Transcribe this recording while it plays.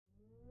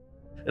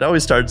It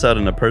always starts out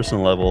on a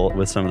personal level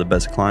with some of the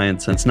best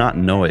clients, and it's not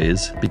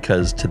noise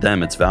because to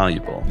them it's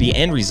valuable. The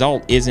end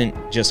result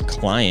isn't just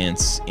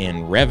clients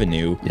and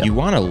revenue. Yep. You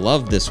want to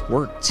love this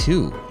work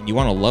too. You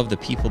want to love the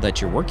people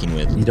that you're working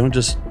with. You don't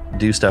just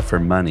do stuff for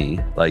money.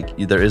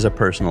 There is a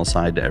personal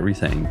side to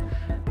everything.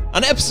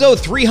 On episode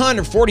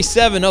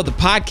 347 of the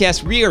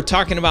podcast, we are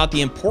talking about the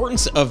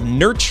importance of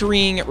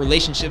nurturing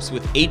relationships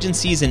with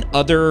agencies and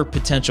other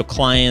potential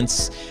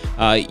clients.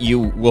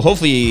 You will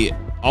hopefully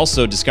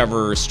also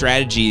discover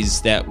strategies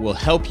that will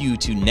help you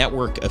to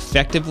network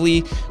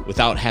effectively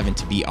without having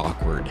to be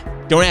awkward.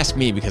 Don't ask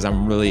me because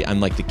I'm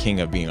like the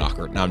king of being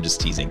awkward. No, I'm just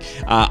teasing.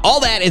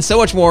 All that and so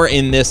much more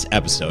in this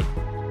episode.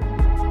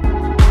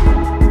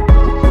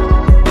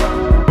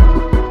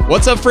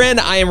 What's up, friend?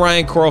 I am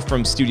Ryan Coral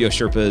from Studio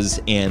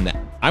Sherpas, and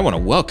I want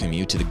to welcome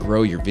you to the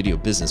Grow Your Video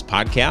Business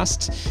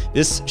podcast.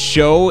 This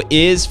show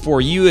is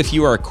for you if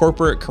you are a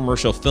corporate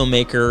commercial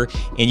filmmaker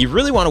and you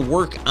really want to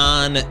work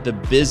on the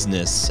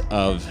business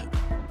of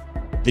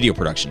video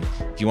production.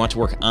 If you want to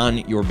work on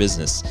your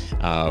business,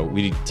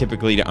 we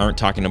typically aren't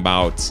talking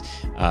about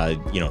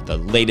the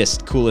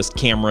latest, coolest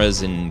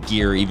cameras and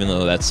gear, even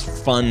though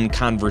that's fun,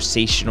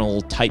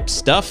 conversational type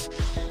stuff.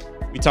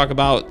 We talk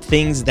about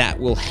things that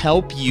will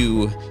help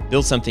you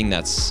build something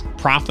that's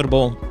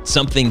profitable,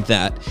 something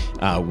that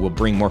will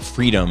bring more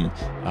freedom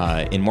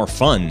and more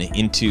fun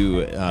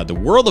into the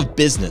world of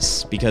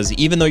business. Because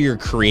even though you're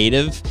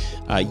creative,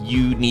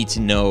 you need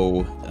to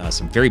know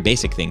some very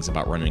basic things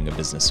about running a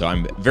business. So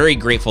I'm very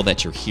grateful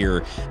that you're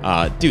here.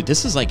 Dude,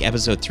 this is like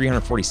episode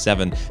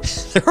 347.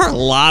 There are a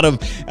lot of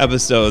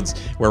episodes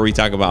where we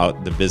talk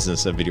about the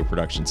business of video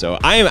production. So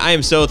I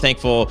am so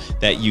thankful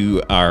that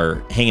you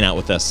are hanging out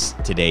with us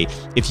today.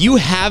 If you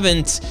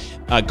haven't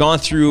gone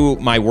through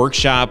my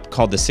workshop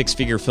called the Six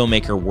Figure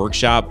Filmmaker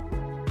Workshop,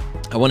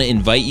 I want to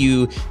invite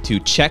you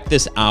to check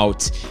this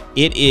out.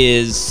 It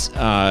is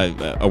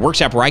a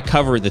workshop where I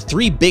cover the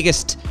 3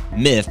 biggest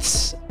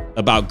myths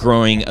about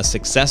growing a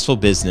successful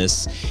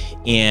business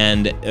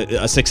and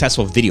a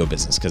successful video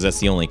business, because that's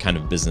the only kind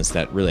of business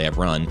that really I've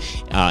run.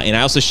 And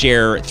I also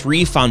share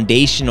 3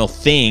 foundational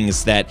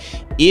things that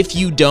if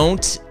you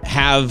don't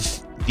have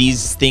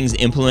these things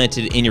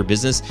implemented in your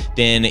business,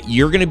 then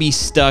you're going to be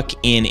stuck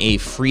in a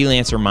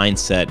freelancer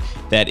mindset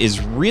that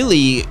is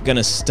really going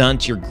to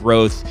stunt your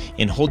growth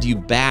and hold you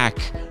back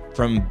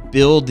from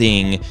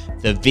building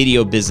the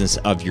video business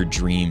of your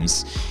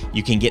dreams.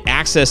 You can get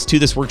access to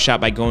this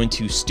workshop by going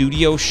to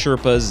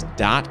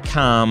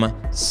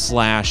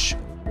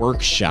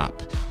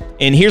studiosherpas.com/workshop.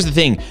 And here's the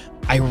thing,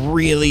 I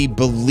really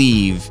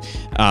believe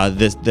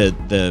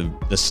the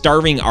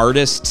starving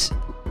artist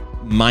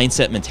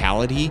mindset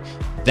mentality,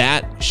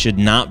 that should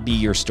not be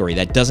your story.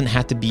 That doesn't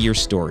have to be your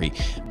story.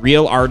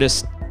 Real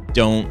artists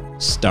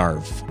don't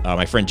starve.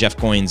 My friend Jeff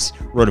Coynes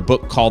wrote a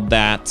book called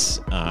that.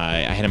 I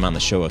had him on the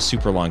show a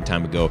super long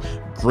time ago.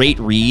 Great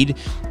read,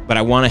 but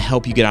I want to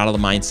help you get out of the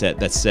mindset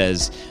that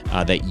says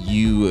that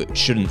you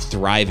shouldn't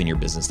thrive in your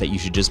business, that you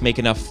should just make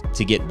enough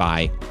to get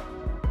by.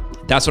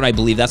 That's what I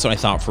believe. That's what I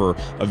thought for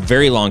a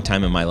very long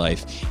time in my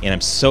life. And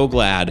I'm so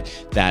glad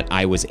that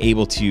I was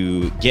able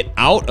to get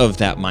out of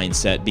that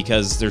mindset,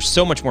 because there's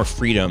so much more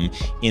freedom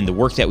in the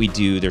work that we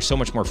do. There's so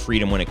much more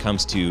freedom when it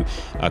comes to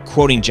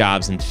quoting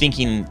jobs and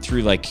thinking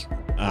through what's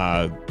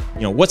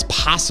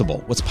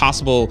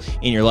possible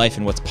in your life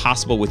and what's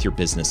possible with your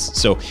business.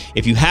 So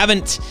if you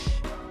haven't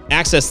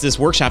accessed this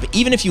workshop,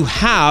 even if you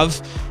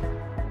have,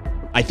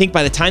 I think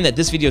by the time that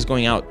this video is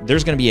going out,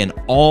 there's going to be an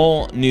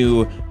all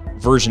new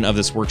version of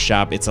this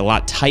workshop. It's a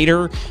lot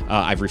tighter.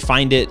 I've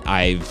refined it.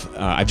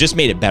 I've just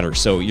made it better.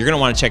 So you're going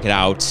to want to check it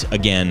out.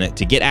 Again,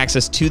 to get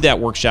access to that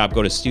workshop,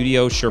 go to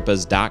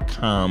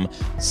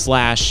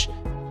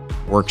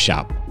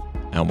studiosherpas.com/workshop.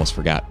 I almost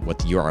forgot what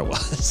the URL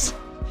was.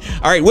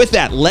 All right, with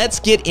that, let's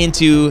get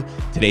into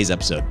today's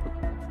episode.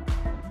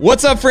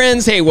 What's up,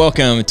 friends? Hey,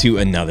 welcome to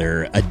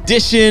another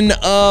edition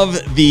of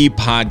the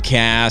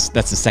podcast.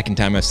 That's the second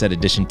time I've said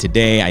edition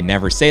today. I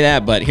never say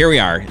that, but here we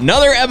are.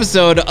 Another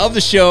episode of the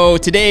show.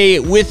 Today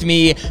with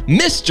me,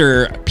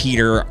 Mr.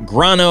 Peter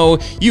Grano.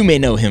 You may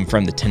know him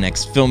from the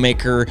 10X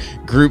Filmmaker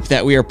group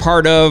that we are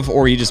part of,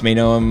 or you just may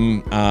know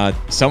him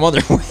some other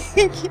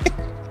way.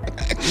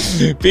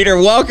 Peter,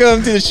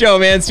 welcome to the show,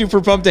 man. Super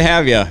pumped to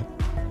have you.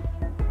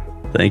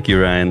 Thank you,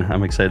 Ryan.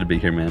 I'm excited to be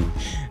here, man.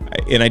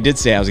 And I did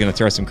say I was going to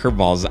throw some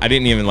curveballs. I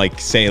didn't even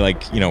say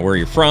where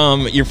you're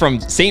from. You're from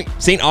St.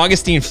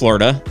 Augustine,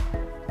 Florida,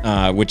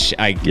 which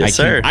I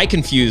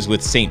confuse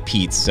with St.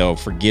 Pete's. So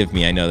forgive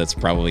me. I know that's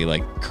probably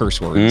like curse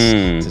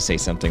words to say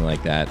something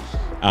like that.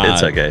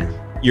 It's okay.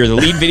 You're the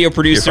lead video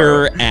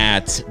producer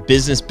at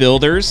Business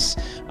Builders,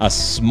 a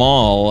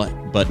small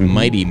but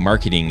mighty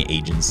marketing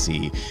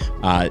agency.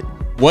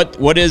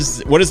 What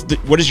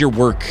does your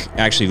work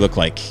actually look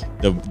like?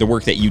 The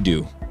work that you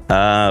do?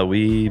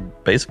 We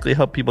basically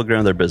help people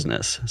grow their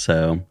business.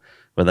 So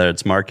whether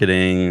it's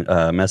marketing,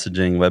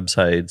 messaging,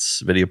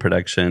 websites, video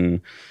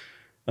production,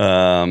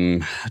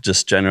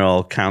 Just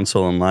general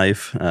counsel in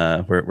life.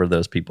 We're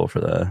those people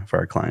for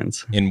our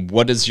clients. And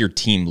what does your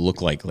team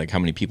look like? Like, how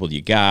many people do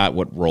you got?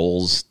 What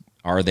roles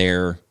are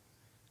there?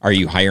 Are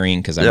you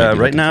hiring? Because I might be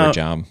right looking now, for a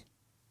job.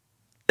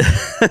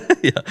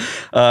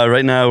 Yeah.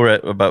 Right now we're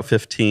at about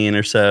 15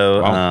 or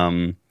so.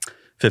 Wow.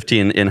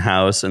 15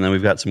 in-house, and then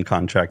we've got some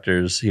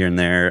contractors here and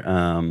there.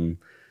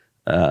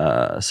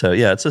 So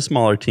yeah, it's a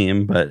smaller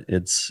team, but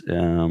it's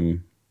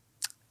been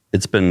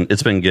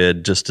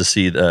good just to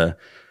see the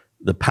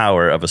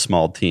power of a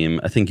small team.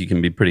 I think you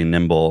can be pretty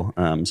nimble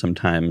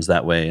sometimes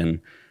that way, and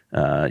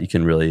you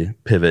can really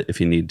pivot if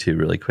you need to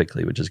really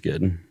quickly, which is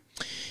good.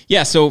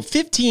 Yeah, so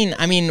 15,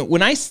 I mean,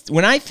 when I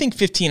think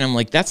 15, I'm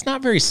like, that's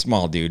not very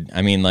small, dude.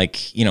 I mean,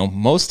 like, you know,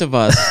 most of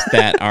us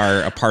that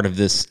are a part of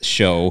this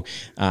show,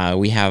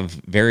 we have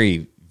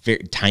very,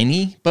 very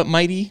tiny but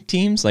mighty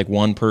teams, like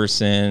one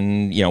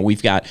person, you know,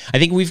 I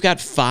think we've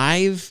got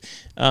 5.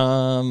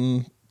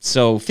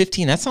 So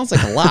 15, that sounds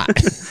like a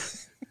lot.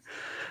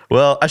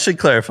 Well, I should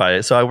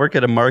clarify. So I work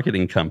at a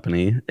marketing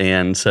company,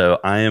 and so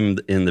I am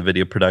in the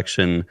video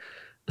production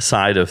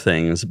side of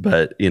things,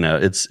 but you know,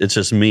 it's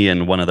just me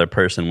and one other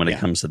person when it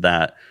comes to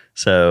that.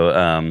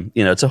 So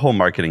you know, it's a whole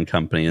marketing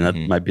company, and that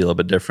might be a little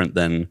bit different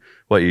than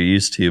what you're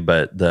used to.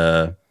 But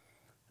the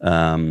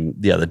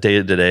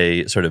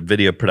day-to-day sort of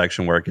video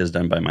production work is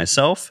done by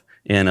myself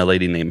and a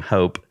lady named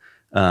Hope,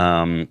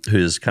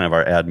 who's kind of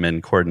our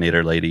admin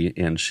coordinator lady,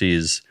 and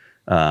she's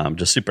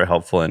just super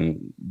helpful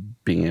in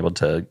being able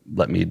to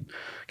let me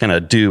kind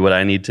of do what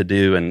I need to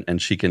do, and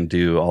she can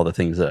do all the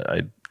things that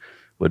I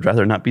would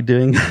rather not be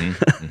doing.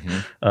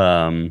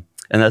 And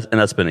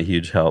that's been a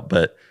huge help.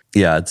 But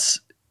yeah, it's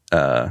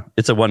a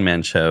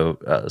one-man show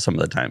some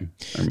of the time,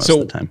 or most of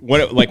the time.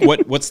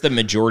 What's the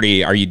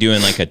majority? Are you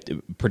doing like a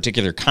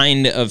particular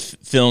kind of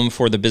film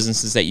for the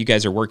businesses that you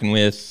guys are working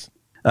with?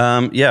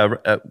 Yeah,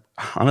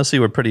 honestly,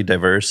 we're pretty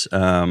diverse.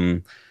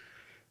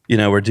 You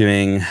know, we're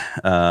doing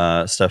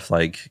stuff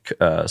like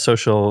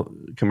social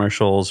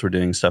commercials. We're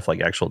doing stuff like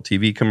actual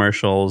TV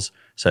commercials.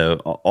 So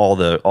all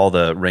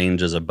the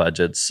ranges of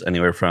budgets,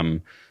 anywhere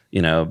from,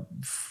 you know,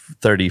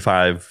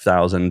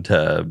 35,000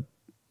 to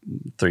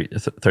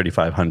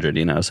 3,500.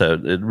 You know, so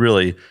it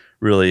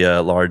really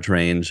a large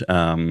range.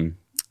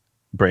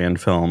 Brand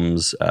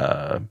films,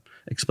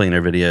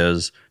 explainer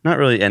videos. Not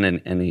really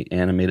any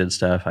animated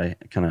stuff. I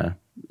kind of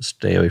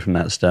stay away from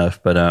that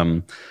stuff, but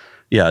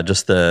yeah,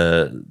 just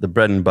the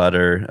bread and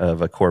butter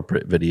of a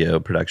corporate video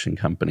production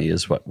company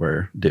is what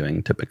we're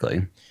doing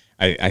typically.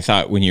 I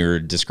thought when you were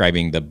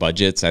describing the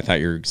budgets, I thought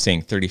you were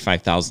saying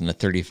 35,000 to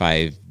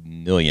 35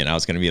 million. I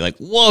was going to be like,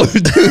 whoa,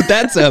 dude,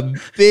 that's a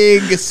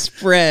big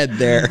spread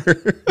there.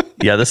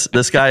 Yeah,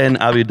 this guy in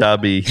Abu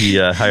Dhabi, he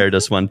hired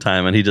us one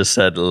time, and he just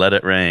said, "Let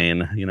it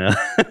rain," you know.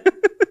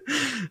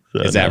 So,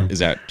 is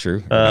that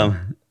true?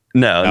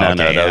 No, that would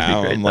be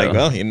great. I'm like,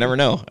 well, you never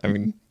know. I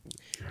mean,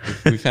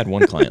 we've had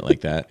one client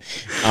like that.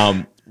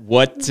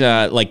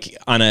 Like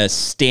on a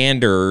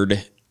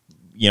standard,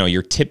 you know,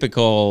 your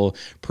typical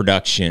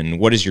production,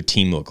 what does your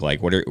team look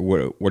like? What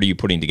are you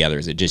putting together?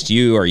 Is it just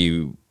you? Are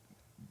you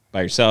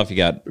by yourself? You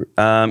got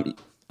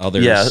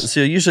others? Yeah.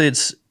 So usually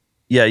it's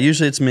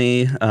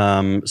me.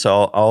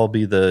 So I'll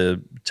be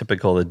the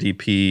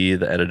DP,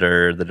 the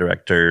editor, the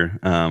director,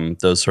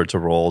 those sorts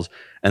of roles.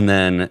 And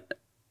then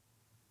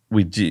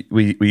we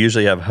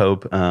usually have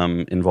Hope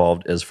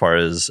involved as far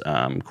as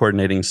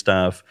coordinating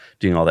stuff,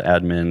 doing all the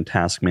admin,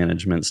 task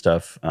management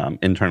stuff,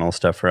 internal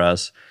stuff for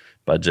us,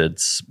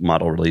 budgets,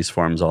 model release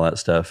forms, all that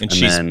stuff. And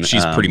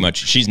she's pretty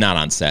much, she's not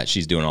on set.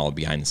 She's doing all the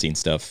behind the scenes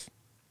stuff.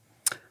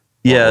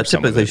 Yeah,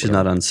 typically she's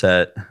not on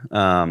set.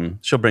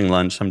 She'll bring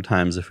lunch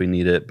sometimes if we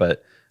need it,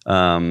 but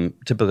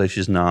typically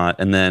she's not.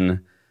 And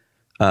then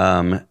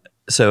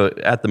so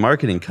at the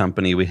marketing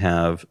company, we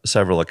have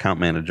several account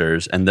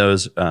managers, and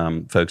those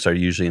folks are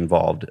usually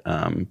involved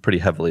pretty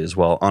heavily as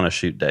well on a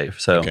shoot day.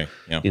 So,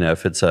 you know,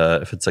 if it's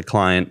a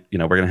client, you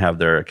know, we're going to have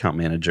their account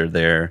manager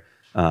there,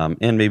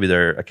 and maybe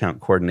their account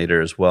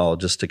coordinator as well,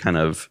 just to kind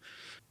of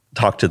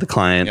talk to the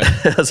client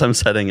as I'm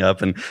setting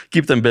up and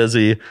keep them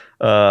busy.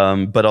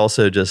 But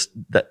also just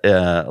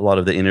a lot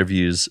of the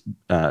interviews,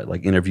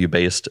 like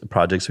interview-based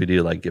projects we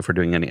do, like if we're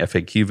doing any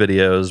FAQ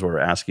videos where we're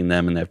asking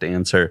them and they have to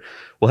answer,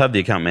 we'll have the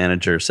account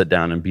manager sit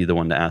down and be the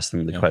one to ask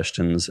them the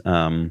questions.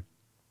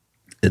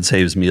 It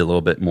saves me a little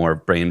bit more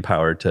brain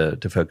power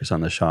to focus on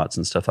the shots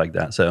and stuff like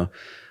that. So,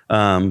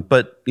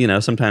 but you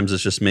know, sometimes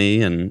it's just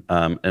me, and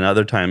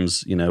other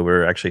times, you know,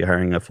 we're actually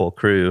hiring a full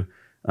crew.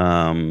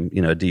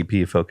 You know,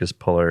 DP, focus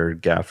puller,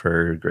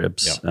 gaffer,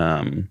 grips,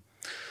 all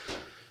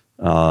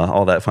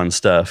that fun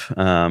stuff.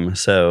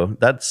 So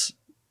that's,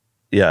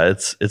 yeah,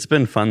 it's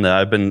been fun though.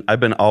 I've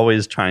been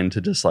always trying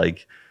to just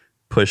like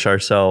push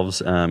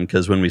ourselves.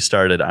 Cause when we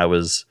started, I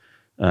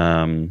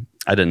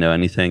didn't know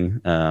anything.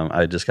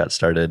 I just got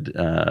started.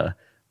 So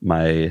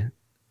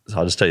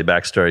I'll just tell you a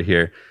backstory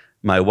here.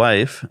 My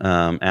wife,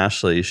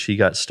 Ashley, she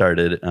got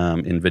started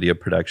in video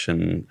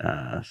production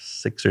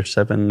 6 or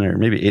 7 or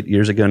maybe 8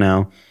 years ago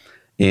now,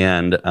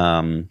 and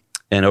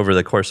over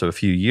the course of a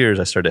few years,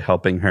 I started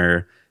helping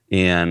her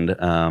and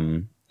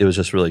it was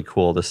just really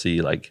cool to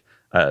see, like,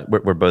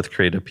 we're both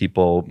creative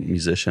people,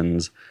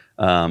 musicians,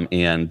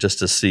 and just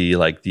to see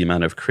like the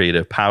amount of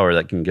creative power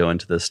that can go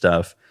into this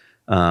stuff.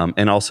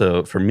 And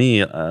also for me,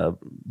 a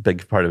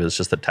big part of it is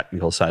just the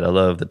technical side. I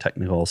love the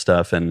technical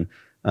stuff. And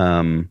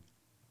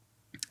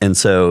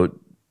so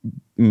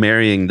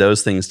marrying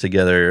those things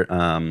together,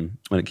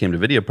 when it came to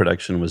video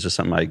production, was just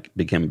something I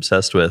became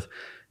obsessed with.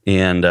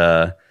 And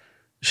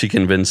she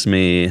convinced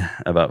me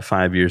about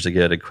 5 years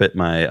ago to quit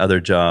my other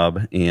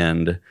job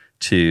and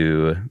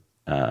to,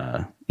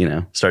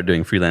 start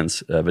doing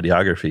freelance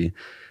videography.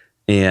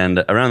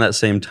 And around that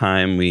same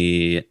time,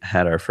 we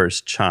had our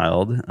first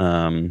child.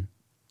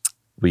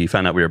 We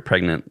found out we were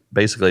pregnant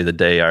basically the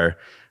day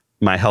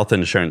my health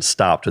insurance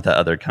stopped with that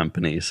other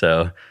company.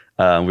 So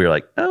we were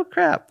like, oh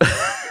crap,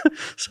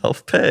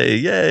 self-pay,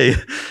 yay.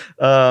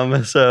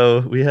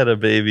 So we had a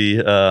baby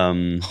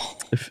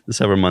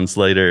several months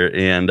later,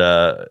 and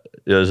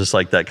it was just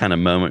like that kind of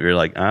moment where you're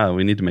like,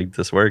 we need to make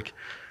this work.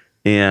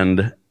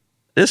 And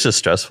it's just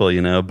stressful,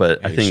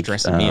 but I think,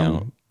 stressing me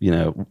out.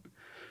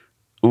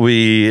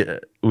 We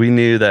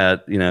knew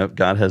that,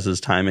 God has his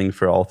timing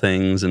for all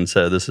things. And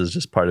so this is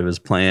just part of his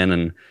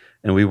plan.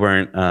 And we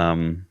weren't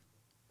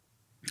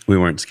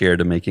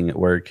scared of making it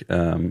work.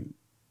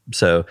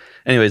 So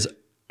anyways,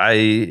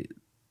 I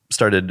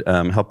started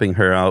helping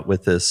her out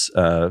with this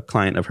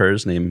client of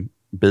hers named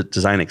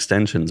Design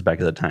Extensions back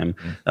at the time.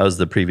 That was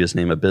the previous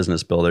name of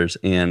Business Builders.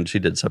 And she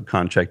did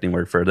subcontracting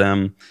work for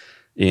them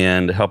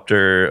and helped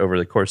her over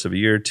the course of a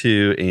year or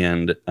two.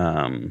 And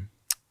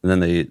then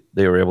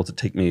they were able to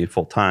take me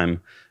full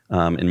time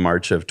in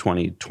March of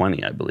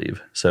 2020, I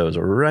believe. So it was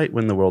right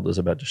when the world was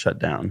about to shut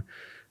down.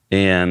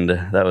 And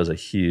that was a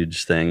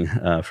huge thing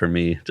for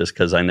me, just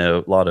because I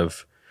know a lot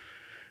of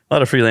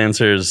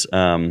freelancers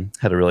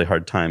had a really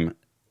hard time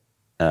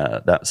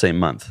that same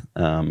month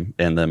and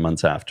then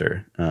months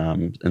after.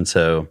 And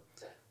so,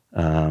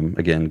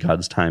 again,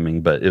 God's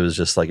timing, but it was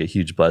just like a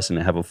huge blessing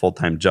to have a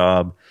full-time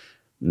job,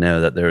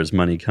 know that there was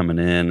money coming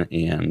in,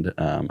 and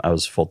I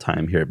was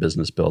full-time here at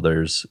Business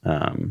Builders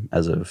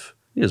as of,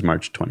 it was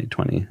March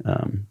 2020.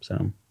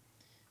 So.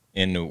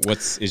 And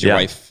is your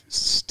wife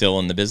still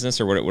in the business,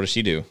 or what does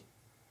she do?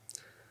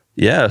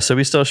 Yeah, so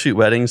we still shoot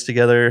weddings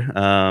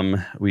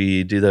together.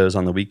 We do those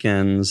on the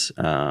weekends,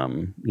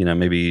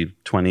 maybe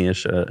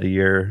 20-ish a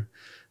year,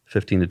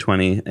 15 to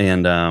 20.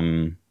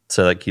 And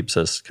so that keeps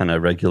us kind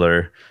of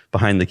regular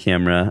behind the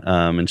camera.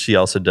 And she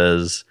also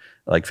does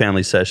like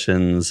family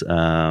sessions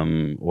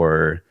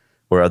or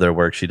other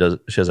work. She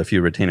has a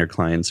few retainer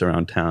clients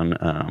around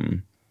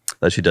town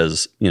that she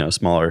does,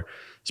 smaller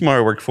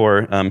work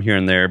for here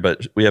and there.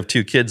 But we have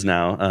 2 kids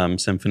now.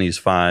 Symphony's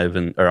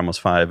 5 or almost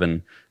 5,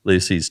 and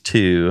Lucy's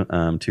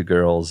 2, 2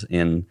 girls,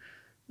 and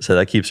so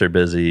that keeps her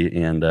busy.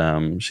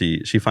 And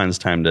she finds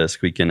time to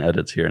squeak in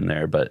edits here and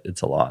there, but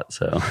it's a lot.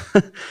 So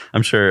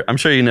I'm sure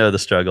you know the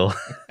struggle.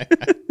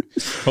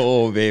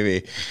 Oh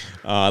baby,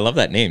 I love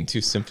that name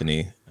too,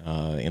 Symphony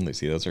and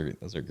Lucy. Those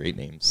are great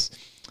names.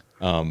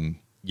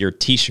 Your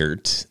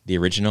T-shirt, the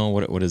original.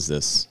 What is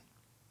this?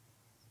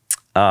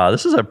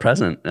 This is a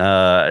present.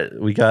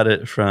 We got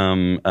it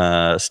from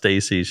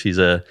Stacy. She's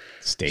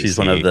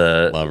one of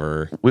the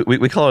lover.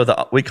 We call her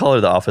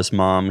the office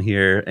mom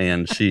here,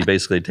 and she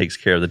basically takes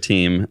care of the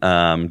team,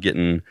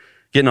 getting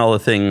all the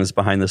things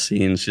behind the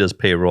scenes. She does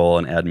payroll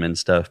and admin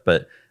stuff.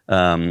 But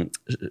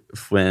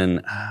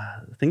when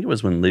I think it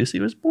was when Lucy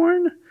was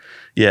born,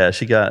 yeah,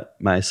 she got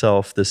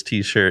myself this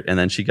T-shirt, and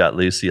then she got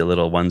Lucy a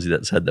little onesie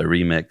that said the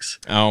remix.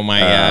 Oh my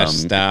gosh,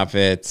 stop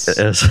it.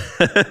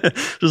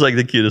 It was like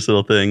the cutest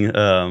little thing.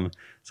 So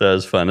it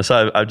was fun.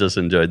 So I've just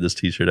enjoyed this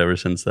T-shirt ever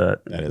since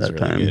that. That is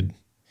really good. It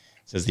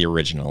says the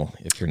original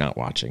if you're not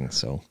watching.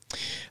 So,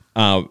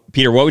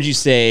 Peter, what would you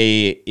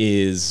say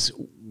is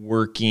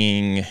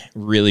working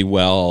really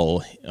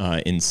well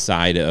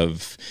inside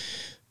of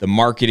the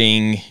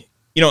marketing?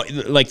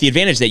 Like the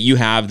advantage that you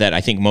have that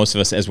I think most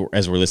of us, as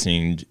we're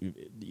listening,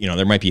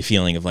 there might be a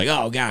feeling of like,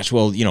 oh gosh,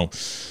 well,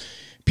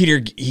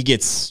 Peter,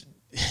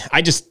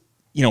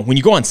 when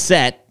you go on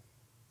set,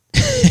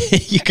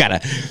 you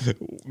gotta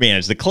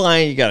manage the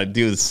client, you gotta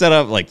do the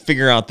setup, like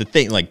figure out the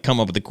thing, like come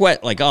up with the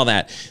like all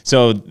that.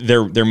 So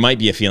there might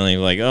be a feeling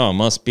of like, oh, it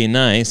must be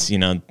nice,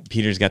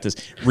 Peter's got this.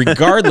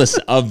 Regardless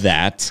of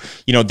that,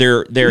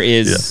 there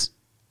is. Yeah.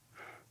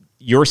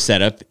 Your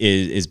setup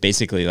is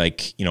basically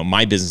like,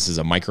 my business is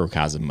a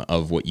microcosm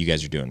of what you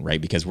guys are doing, right?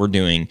 Because we're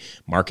doing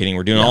marketing,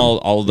 we're doing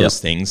all of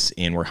those things,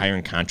 and we're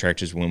hiring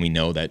contractors when we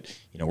know that,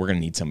 we're going to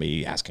need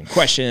somebody asking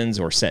questions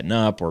or setting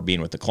up or being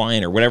with the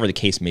client or whatever the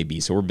case may be.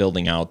 So we're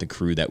building out the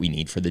crew that we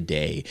need for the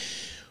day.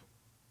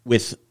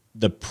 With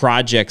the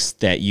projects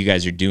that you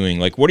guys are doing,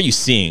 like, what are you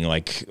seeing?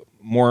 Like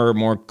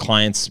more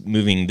clients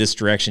moving this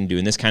direction,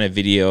 doing this kind of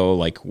video?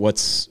 Like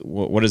what's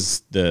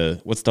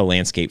the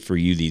landscape for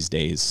you these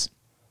days?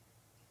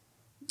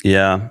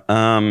 Yeah,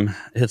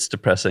 it's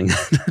depressing.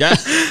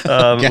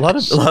 A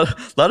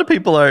lot of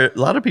people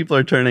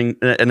are turning,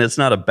 and it's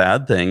not a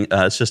bad thing.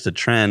 It's just a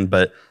trend.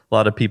 But a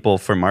lot of people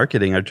for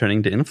marketing are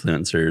turning to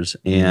influencers,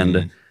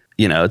 and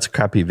it's a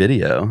crappy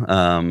video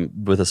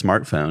with a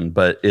smartphone,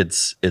 but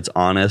it's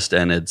honest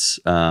and it's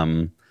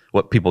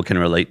what people can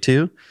relate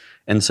to.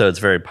 And so it's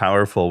very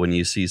powerful when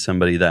you see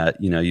somebody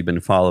that, you've been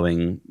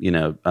following,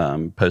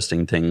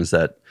 posting things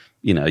that,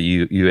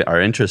 you are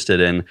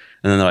interested in. And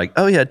then they're like,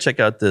 oh yeah, check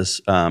out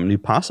this new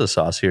pasta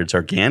sauce here. It's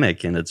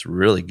organic and it's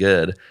really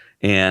good.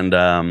 And,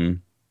 so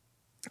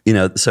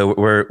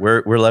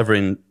we're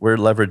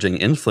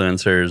leveraging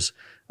influencers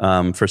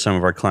for some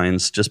of our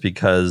clients just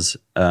because,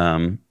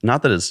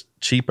 not that it's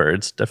cheaper,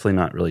 it's definitely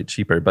not really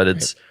cheaper, but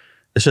it's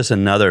just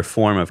another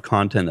form of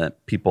content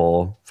that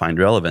people find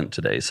relevant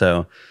today.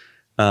 So,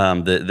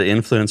 the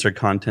influencer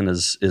content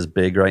is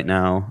big right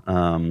now,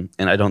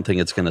 and I don't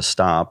think it's going to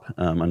stop,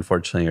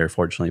 unfortunately or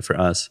fortunately for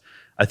us.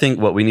 I think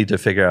what we need to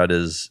figure out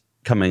is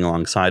coming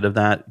alongside of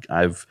that.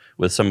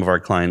 With some of our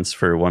clients,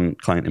 for one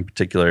client in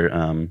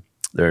particular,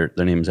 their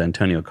name is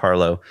Antonio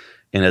Carlo,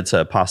 and it's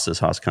a pasta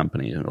sauce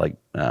company, like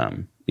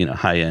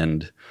high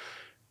end.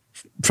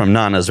 From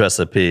Nana's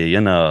recipe,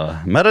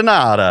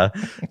 marinara,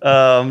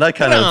 that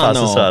kind of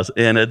pasta sauce,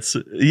 and it's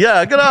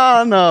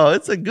Grano,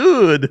 it's a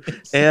good,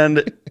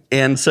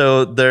 and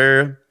so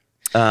their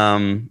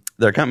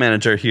account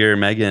manager here,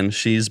 Megan,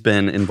 she's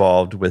been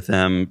involved with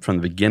them from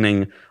the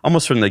beginning,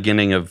 almost from the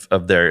beginning of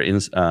their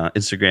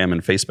Instagram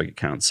and Facebook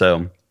accounts.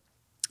 So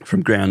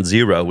from ground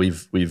zero,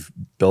 we've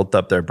built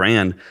up their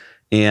brand,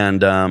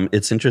 and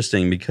it's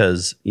interesting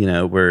because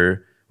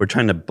we're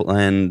trying to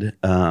blend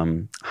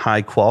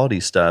high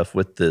quality stuff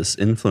with this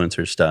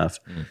influencer stuff.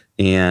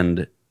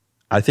 And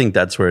I think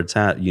that's where it's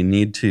at. You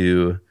need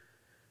to,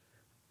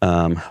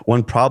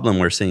 one problem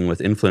we're seeing with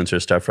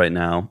influencer stuff right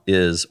now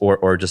is,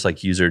 or just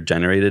like user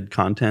generated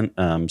content.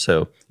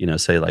 So,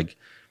 say like,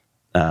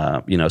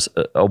 a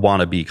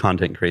wannabe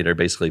content creator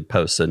basically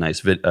posts a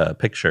nice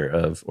picture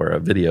of, or a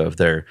video of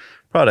their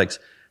products.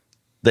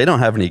 They don't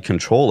have any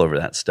control over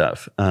that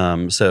stuff.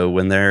 So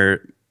when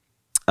they're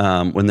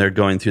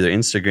going through their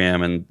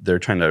Instagram and they're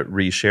trying to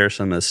reshare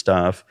some of this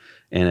stuff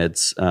and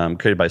it's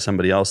created by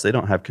somebody else, they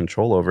don't have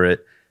control over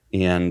it.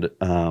 And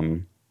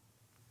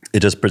it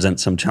just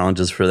presents some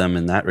challenges for them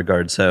in that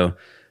regard. So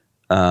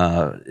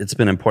it's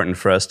been important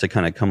for us to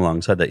kind of come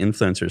alongside the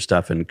influencer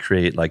stuff and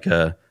create like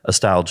a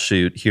styled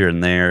shoot here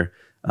and there,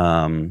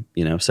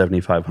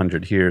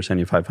 7,500 here,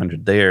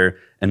 7,500 there,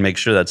 and make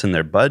sure that's in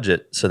their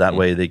budget. So that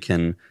way they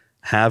can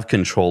have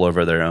control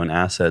over their own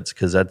assets.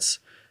 Cause that's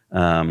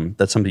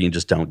something you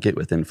just don't get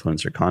with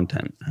influencer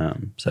content.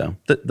 So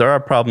there are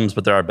problems,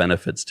 but there are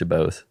benefits to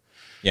both.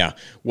 Yeah.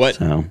 What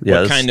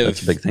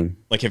that's a big thing.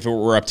 Like if it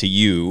were up to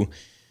you,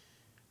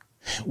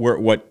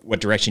 what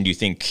direction do you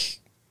think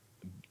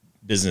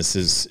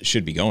businesses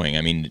should be going?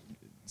 I mean, it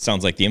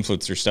sounds like the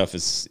influencer stuff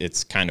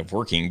it's kind of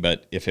working,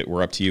 but if it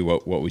were up to you,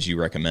 what would you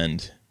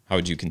recommend? How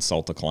would you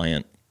consult a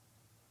client?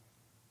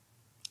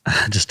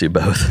 Just do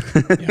both.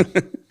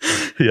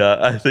 Yeah.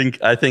 I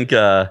think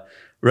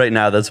right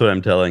now that's what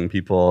I'm telling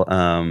people.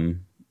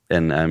 And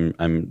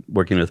I'm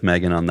working with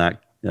Megan on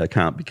that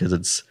account because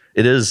it's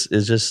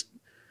just,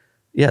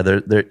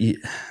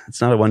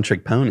 it's not a one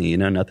trick pony,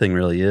 nothing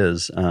really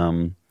is.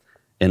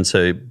 And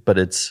so, but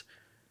it's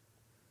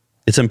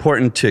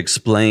important to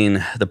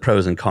explain the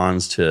pros and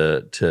cons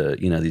to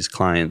these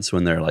clients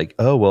when they're like,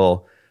 oh,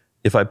 well,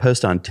 if I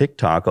post on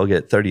TikTok, I'll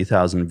get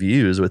 30,000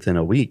 views within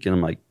a week. And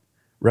I'm like,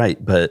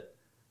 right. But,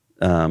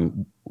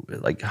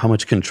 like how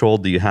much control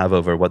do you have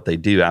over what they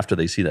do after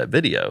they see that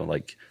video?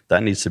 Like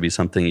that needs to be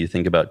something you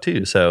think about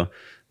too. So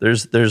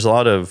there's a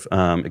lot of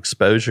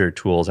exposure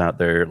tools out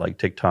there like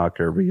TikTok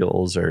or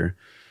Reels or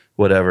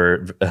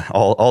whatever,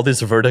 all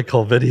this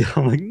vertical video.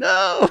 I'm like,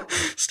 no,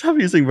 stop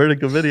using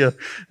vertical video.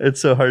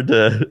 It's so hard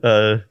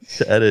to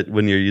edit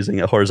when you're using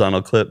a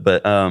horizontal clip.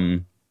 But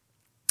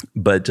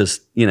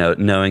just,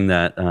 knowing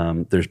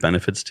that there's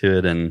benefits to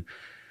it and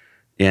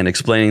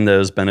explaining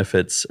those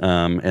benefits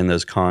and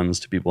those cons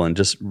to people and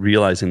just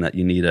realizing that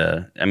you need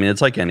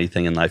it's like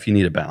anything in life, you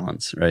need a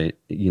balance, right?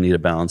 You need a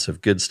balance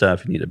of good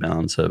stuff. You need a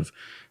balance of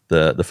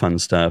the fun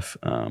stuff.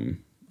 I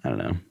don't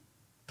know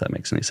if that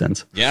makes any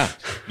sense. Yeah,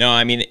 no,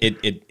 I mean,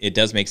 it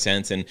does make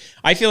sense. And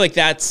I feel like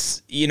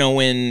that's,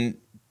 when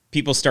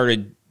people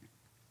started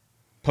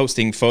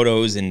posting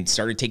photos and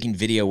started taking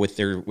video with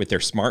their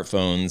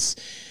smartphones,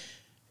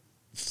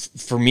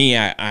 for me,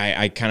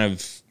 I kind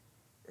of,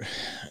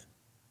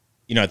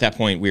 at that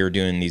point we were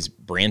doing these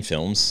brand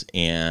films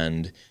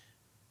and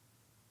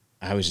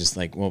I was just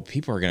like, well,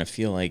 people are going to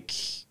feel like,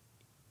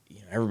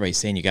 everybody's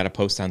saying you got to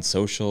post on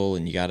social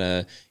and you got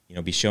to,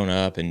 be showing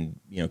up and,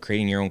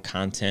 creating your own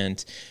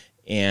content.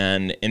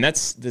 And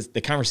that's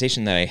the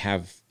conversation that I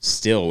have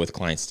still with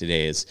clients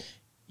today is,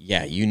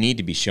 yeah, you need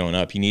to be showing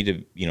up. You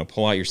need to,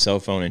 pull out your cell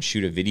phone and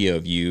shoot a video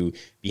of you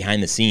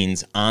behind the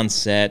scenes on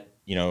set,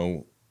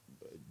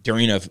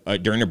 during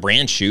a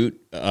brand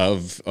shoot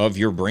of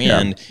your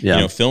brand,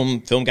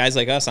 film guys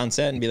like us on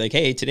set and be like,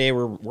 hey, today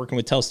we're working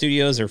with Tell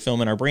Studios or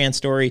filming our brand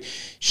story,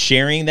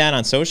 sharing that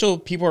on social.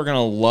 People are going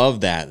to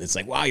love that. It's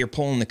like, wow, you're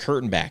pulling the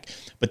curtain back.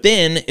 But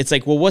then it's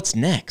like, well, what's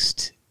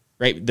next?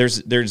 Right?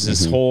 There's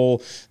this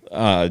whole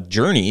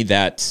journey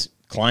that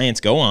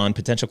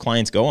potential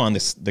clients go on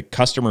the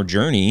customer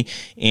journey,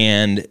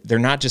 and they're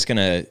not just going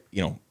to,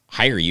 you know,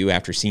 hire you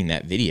after seeing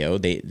that video.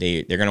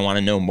 They're going to want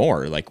to know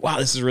more. Like, wow,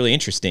 this is really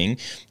interesting.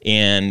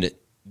 And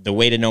the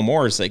way to know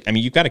more is like, I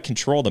mean, you've got to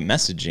control the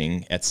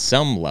messaging at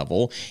some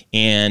level,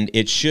 and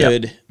it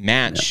should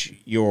match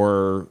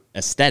your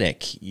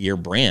aesthetic, your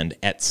brand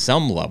at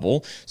some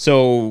level.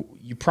 So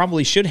you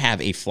probably should have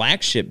a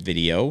flagship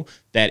video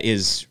that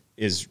it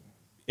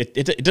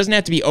doesn't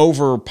have to be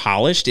over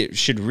polished. It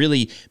should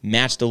really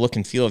match the look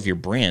and feel of your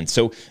brand.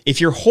 So if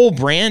your whole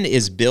brand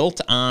is built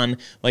on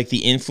like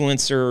the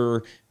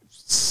influencer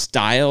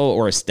style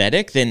or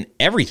aesthetic, then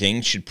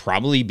everything should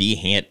probably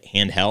be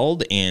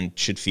handheld and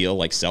should feel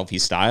like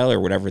selfie style or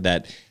whatever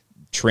that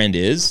trend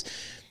is.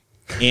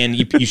 And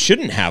you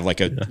shouldn't have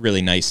like a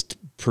really nice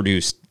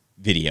produced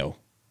video,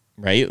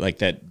 right? Like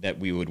that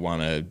we would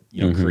want to,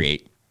 you know,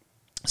 create.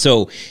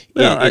 So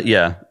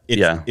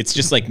it's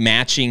just like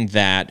matching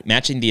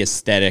the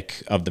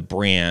aesthetic of the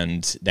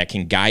brand that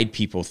can guide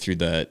people through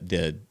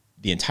the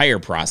entire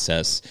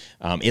process,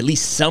 at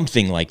least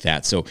something like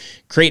that. So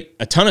create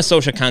a ton of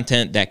social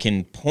content that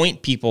can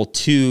point people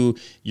to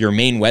your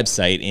main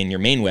website, and your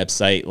main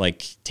website,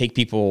 like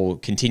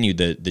continue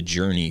the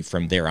journey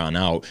from there on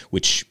out,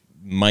 which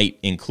might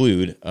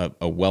include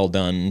a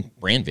well-done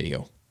brand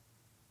video.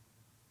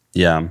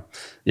 Yeah.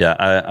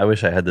 I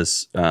wish I had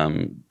this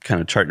kind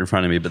of chart in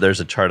front of me, but there's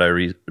a chart I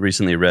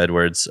recently read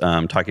where it's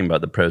talking about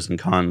the pros and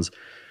cons.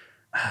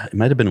 It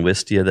might have been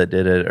Wistia that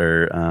did it,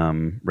 or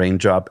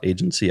Raindrop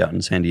Agency out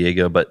in San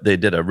Diego, but they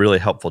did a really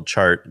helpful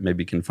chart.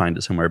 Maybe you can find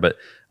it somewhere. But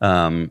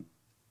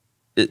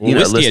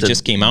Wistia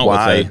just came out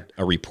with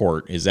a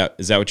report. Is that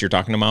what you're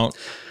talking about?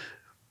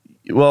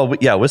 Well,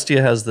 yeah, Wistia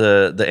has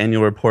the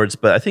annual reports,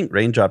 but I think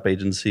Raindrop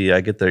Agency,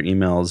 I get their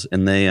emails,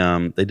 and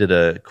they did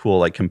a cool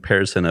like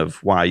comparison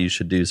of why you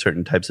should do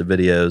certain types of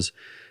videos,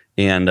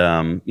 and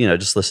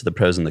just listed the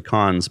pros and the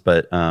cons.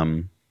 But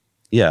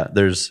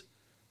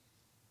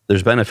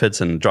there's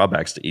benefits and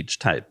drawbacks to each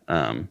type.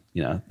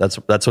 That's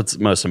what's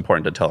most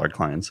important to tell our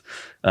clients.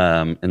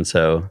 And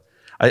so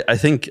I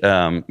think,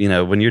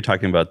 when you're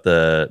talking about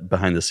the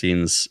behind the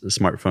scenes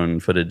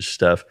smartphone footage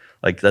stuff,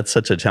 like that's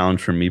such a challenge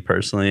for me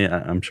personally.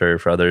 I'm sure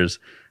for others,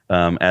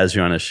 as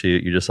you're on a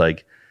shoot, you're just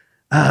like,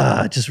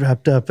 I just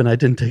wrapped up and I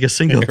didn't take a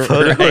single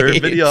photo or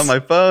video on my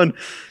phone.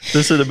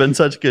 This would have been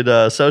such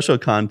good social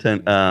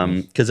content.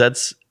 Cause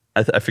that's,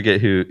 I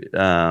forget who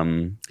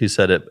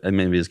said it, and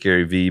maybe it's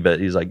Gary Vee, but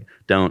he's like,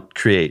 don't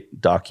create,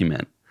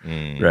 document,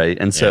 right?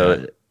 And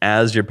so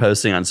as you're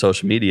posting on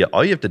social media,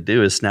 all you have to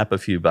do is snap a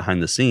few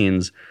behind the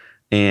scenes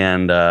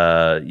and,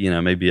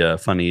 maybe a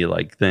funny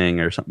like thing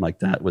or something like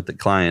that with the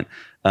client.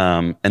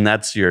 And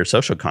that's your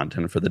social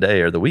content for the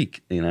day or the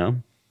week,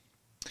 It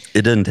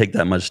didn't take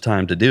that much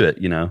time to do it,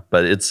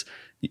 but it's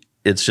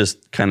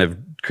just kind of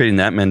creating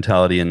that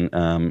mentality,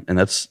 and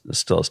that's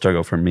still a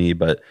struggle for me,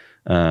 but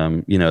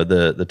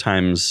the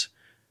times,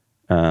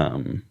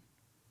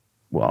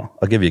 well,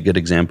 I'll give you a good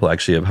example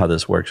actually of how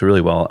this works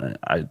really well.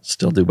 I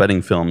still do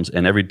wedding films,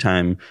 and every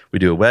time we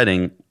do a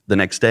wedding, the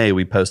next day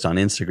we post on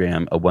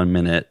Instagram a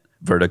 1-minute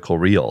vertical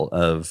reel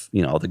of,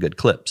 all the good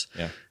clips.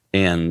 Yeah.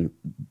 And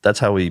that's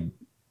how we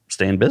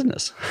stay in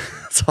business.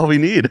 That's all we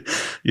need,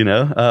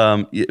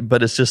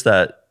 but it's just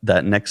that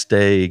next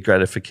day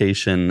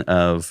gratification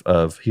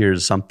of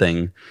here's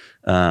something.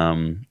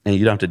 And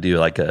you don't have to do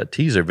like a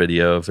teaser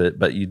video of it,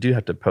 but you do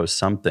have to post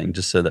something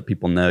just so that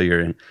people know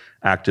you're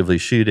actively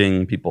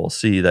shooting. People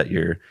see that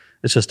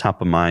it's just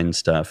top of mind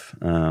stuff.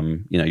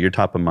 You're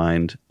top of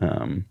mind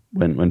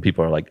when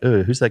people are like,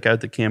 oh, who's that guy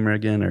with the camera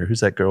again? Or who's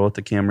that girl with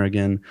the camera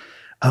again?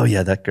 Oh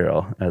yeah, that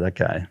girl, that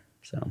guy.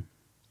 So,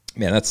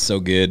 man, that's so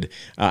good.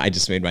 I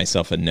just made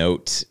myself a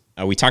note.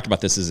 We talked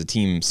about this as a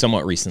team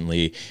somewhat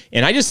recently,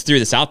 and I just threw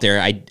this out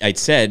there. I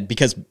said,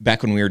 because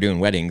back when we were doing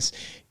weddings,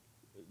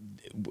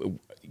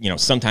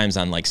 sometimes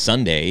on like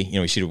Sunday,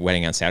 we shoot a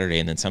wedding on Saturday,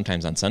 and then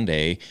sometimes on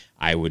Sunday,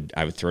 I would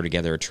throw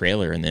together a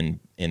trailer and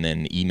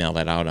then email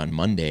that out on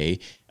Monday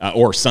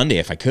or Sunday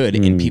if I could,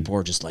 and people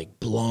were just like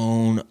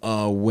blown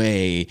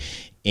away.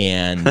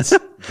 And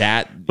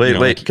that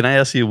wait, can I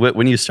ask you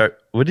when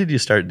did you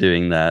start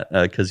doing that?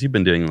 Because you've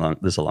been doing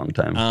this a long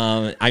time.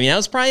 I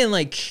was probably in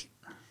like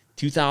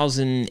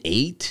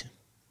 2008.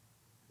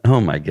 Oh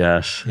my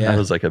gosh, yeah.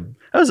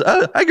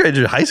 I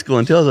graduated high school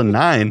in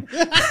 2009.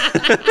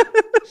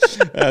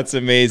 That's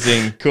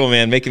amazing. Cool,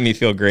 man. Making me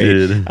feel great.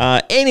 Dude.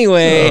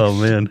 Anyway, oh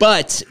man.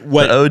 But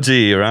what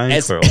the OG,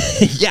 Ryan Squirrel.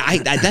 Yeah,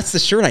 that's the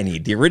shirt I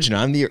need. The original.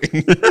 I'm the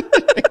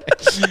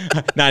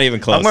not even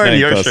close. I'm wearing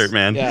your shirt,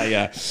 man.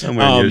 Yeah. I'm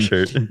wearing your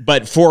shirt.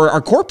 But for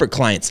our corporate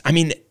clients,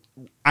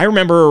 I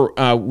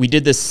remember we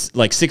did this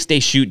like 6-day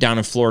shoot down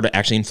in Florida,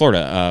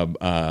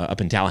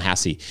 up in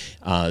Tallahassee.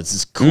 This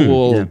is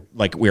cool.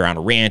 Like we were on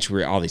a ranch, we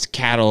were all these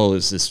cattle. It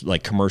was this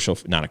like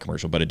not a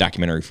commercial, but a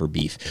documentary for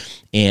beef.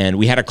 And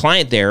we had a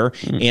client there,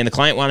 and the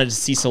client wanted to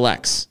see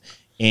selects.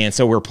 And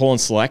so we were pulling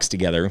selects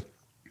together.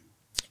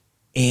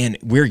 And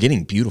we're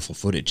getting beautiful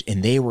footage,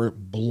 and they were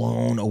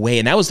blown away.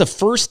 And that was the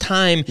first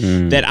time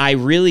that I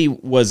really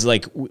was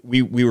like,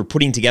 we were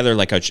putting together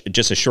like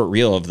just a short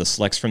reel of the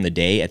selects from the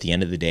day at the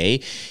end of the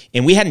day.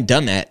 And we hadn't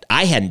done that.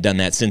 I hadn't done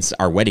that since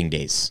our wedding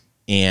days.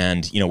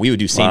 And, you know, we would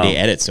do same day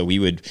edits. So we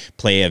would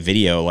play a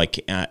video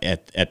like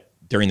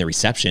during the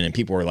reception, and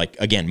people were like,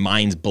 again,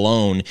 minds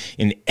blown,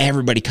 and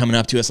everybody coming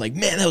up to us like,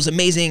 man, that was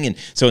amazing. And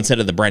so instead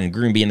of the bride and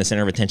groom being the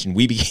center of attention,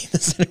 we became the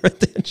center of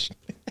attention.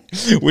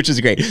 Which is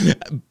great.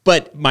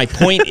 But my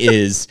point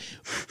is,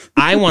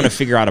 I want to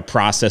figure out a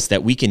process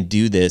that we can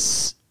do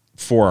this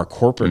for our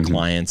corporate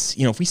clients.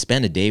 You know, if we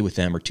spend a day with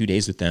them or 2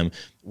 days with them,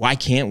 why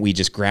can't we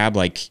just grab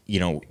like, you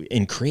know,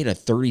 and create a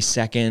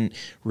 30-second,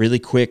 really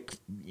quick,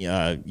 you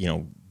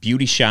know,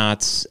 beauty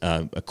shots,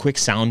 a quick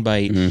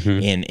soundbite,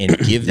 and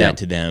give that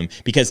to them?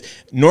 Because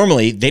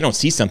normally they don't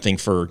see something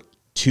for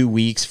 2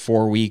 weeks,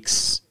 4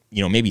 weeks,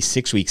 you know, maybe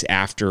 6 weeks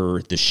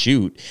after the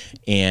shoot.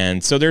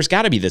 And so there's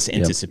got to be this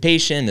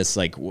anticipation, this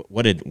like,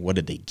 what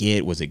did they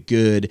get? Was it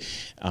good?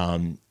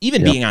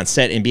 Even being on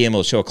set and being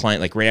able to show a client,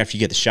 like right after you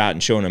get the shot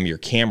and showing them your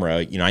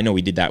camera, you know, I know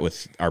we did that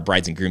with our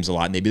brides and grooms a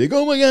lot, and they'd be like,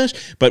 oh my gosh,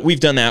 but we've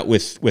done that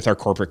with our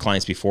corporate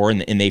clients before,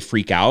 and they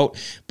freak out.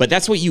 But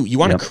that's what you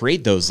want to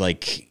create, those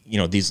like, you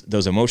know,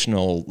 those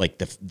emotional, like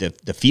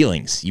the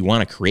feelings. You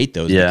want to create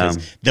those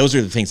because those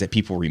are the things that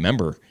people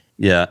remember.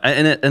 Yeah.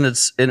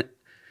 And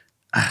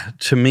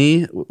to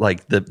me,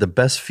 like the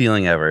best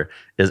feeling ever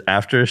is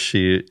after a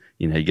shoot,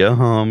 you know, you go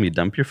home, you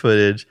dump your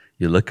footage,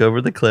 you look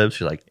over the clips,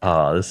 you're like,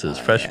 oh, this is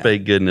fresh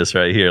baked goodness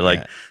right here.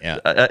 Like,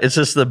 it's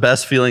just the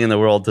best feeling in the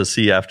world to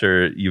see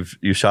after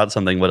you shot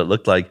something, what it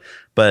looked like.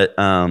 But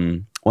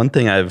one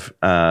thing I've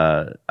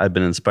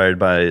been inspired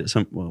by,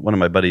 one of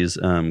my buddies,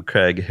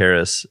 Craig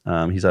Harris.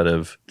 He's out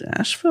of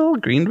Nashville,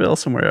 Greenville,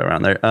 somewhere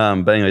around there.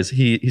 But anyways,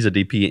 he's a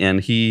DP,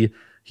 and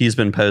he's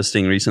been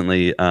posting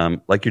recently,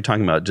 like you're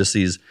talking about, just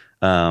these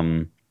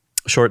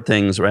short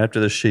things right after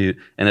the shoot.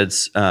 And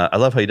it's I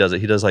love how he does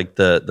it. He does like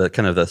the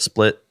kind of the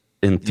split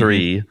in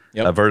three,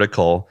 a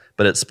vertical,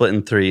 but it's split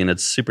in three, and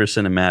it's super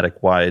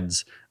cinematic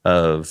wides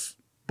of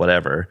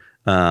whatever.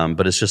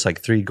 But it's just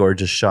like 3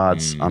 gorgeous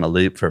shots on a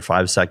loop for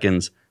 5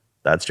 seconds.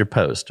 That's your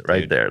post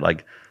right there.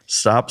 Like,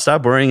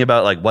 stop worrying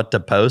about like what to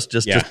post.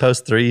 Just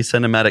post 3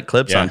 cinematic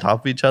clips on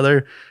top of each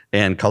other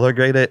and color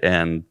grade it,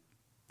 and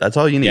that's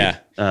all you need.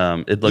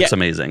 It looks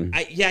amazing.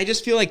 I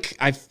just feel like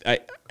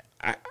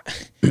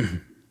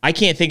I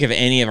can't think of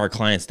any of our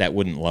clients that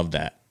wouldn't love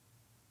that.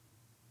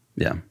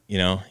 Yeah. You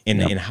know,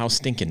 and how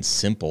stinking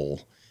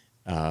simple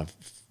I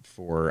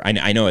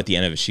know at the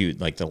end of a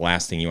shoot, like the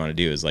last thing you want to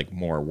do is like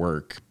more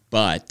work,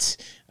 but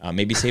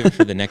maybe save it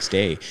for the next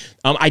day.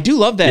 I do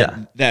love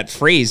that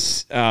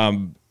phrase,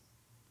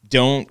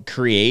 don't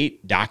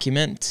create,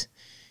 document.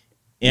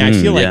 And I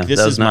feel like this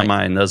is not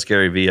mine. That was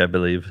Gary V, I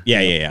believe.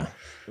 Yeah.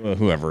 Well,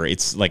 whoever.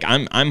 It's like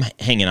I'm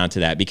hanging on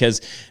to that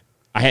because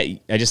I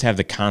just have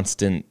the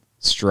constant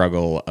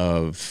struggle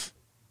of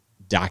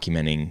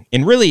documenting.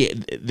 And really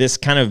this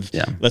kind of,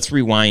 let's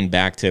rewind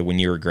back to when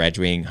you were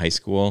graduating high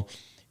school.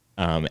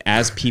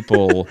 As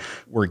people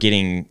were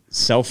getting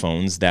cell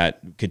phones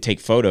that could take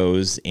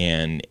photos,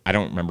 and I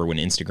don't remember when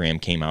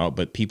Instagram came out,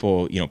 but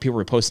people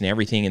were posting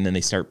everything, and then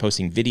they start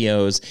posting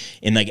videos,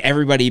 and like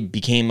everybody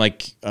became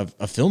like a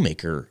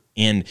filmmaker.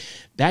 And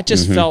that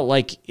just felt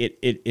like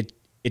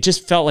it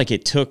just felt like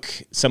it took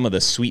some of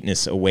the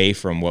sweetness away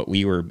from what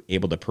we were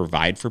able to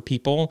provide for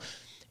people.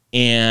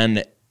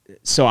 And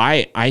so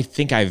I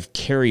think I've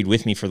carried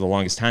with me for the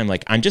longest time,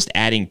 like I'm just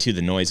adding to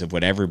the noise of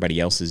what everybody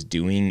else is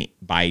doing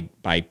by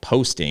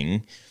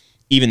posting,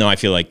 even though I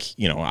feel like,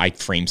 you know, I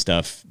frame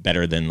stuff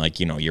better than like,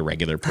 you know, your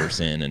regular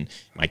person, and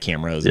my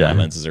cameras and my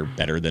lenses are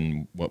better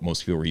than what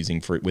most people are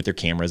using with their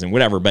cameras and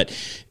whatever. But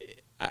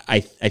I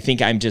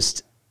think I'm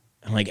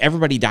like,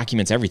 everybody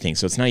documents everything,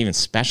 so it's not even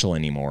special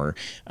anymore.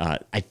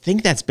 I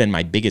think that's been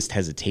my biggest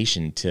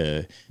hesitation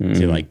to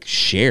like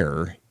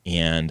share,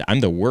 and I'm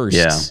the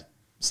worst.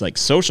 It's like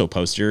social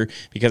poster,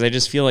 because I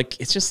just feel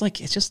like it's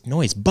just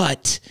noise.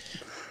 But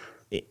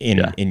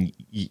and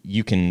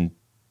you can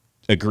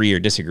agree or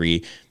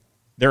disagree.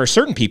 There are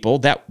certain people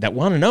that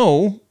want to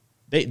know,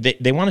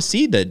 they want to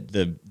see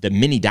the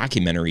mini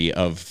documentary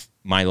of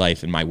my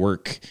life and my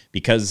work,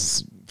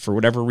 because for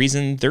whatever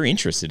reason they're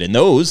interested in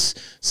those.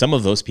 Some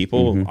of those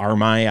people are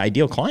my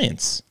ideal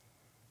clients.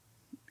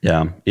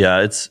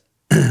 It's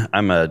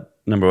I'm a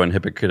 #1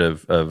 hypocrite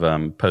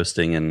of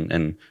posting,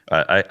 and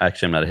I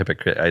actually I'm not a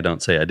hypocrite. I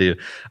don't say I do.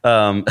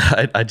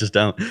 I just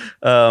don't.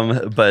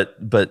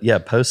 But yeah,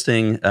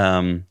 posting.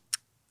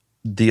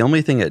 The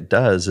only thing it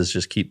does is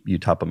just keep you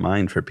top of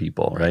mind for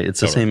people, right?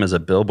 It's the same as a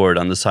billboard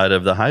on the side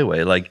of the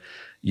highway. Like,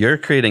 you're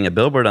creating a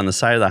billboard on the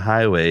side of the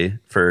highway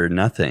for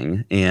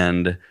nothing,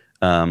 and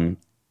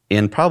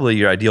probably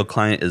your ideal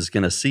client is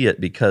going to see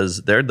it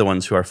because they're the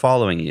ones who are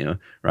following you,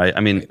 right? I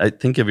mean, I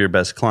think of your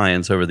best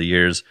clients over the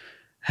years.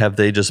 Have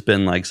they just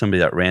been like somebody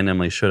that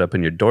randomly showed up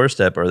on your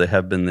doorstep, or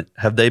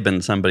have they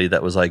been somebody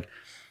that was like,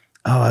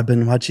 oh, I've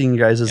been watching you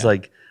guys'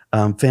 like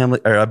family,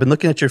 or I've been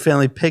looking at your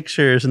family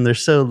pictures and they're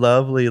so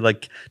lovely.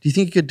 Like, do you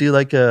think you could do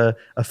like a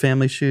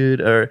family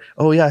shoot? Or,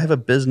 oh yeah, I have a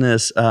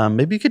business.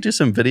 Maybe you could do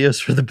some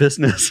videos for the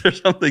business or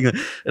something.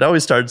 It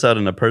always starts out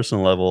on a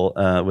personal level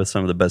with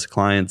some of the best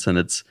clients, and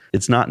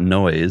it's not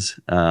noise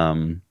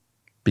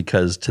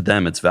because to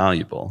them it's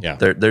valuable. Yeah.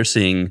 They're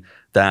seeing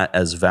that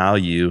as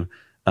value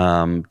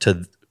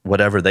to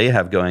whatever they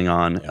have going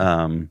on.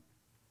 Yeah.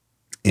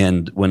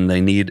 And when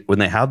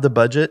they have the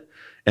budget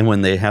and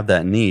when they have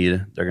that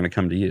need, they're going to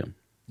come to you.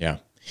 Yeah.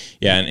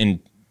 Yeah. And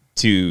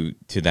to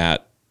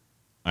that,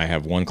 I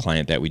have one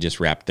client that we just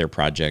wrapped their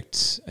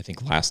project, I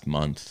think last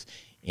month,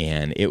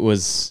 and it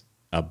was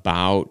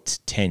about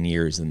 10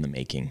 years in the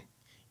making.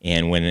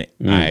 And when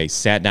I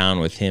sat down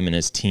with him and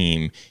his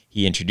team,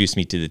 he introduced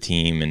me to the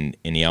team, and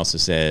he also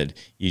said,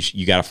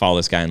 you got to follow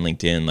this guy on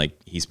LinkedIn. Like,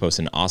 he's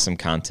posting awesome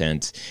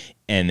content.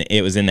 And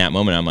it was in that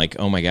moment, I'm like,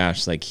 oh my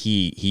gosh, like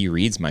he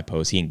reads my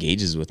posts, he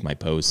engages with my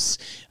posts.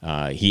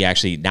 He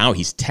actually, now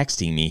he's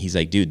texting me. He's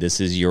like, dude, this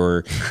is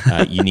your,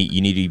 you need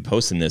to be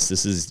posting this.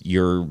 This is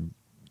your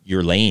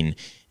lane.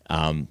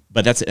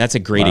 But that's a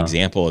great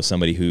example of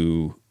somebody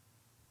who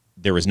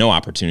there was no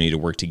opportunity to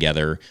work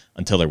together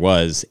until there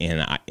was,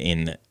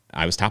 and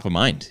I was top of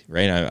mind,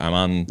 right? I'm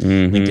on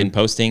LinkedIn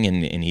posting,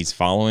 and he's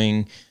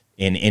following,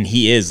 and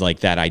he is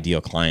like that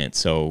ideal client.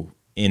 So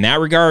in that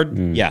regard,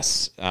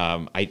 yes,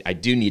 I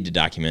do need to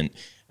document.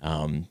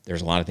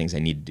 There's a lot of things I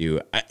need to do.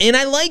 And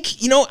I like,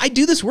 I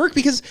do this work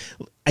because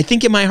I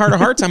think in my heart of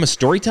hearts, I'm a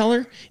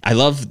storyteller. I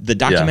love the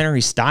documentary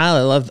style.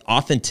 I love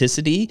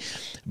authenticity,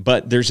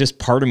 but there's just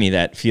part of me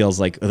that feels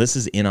like, oh, this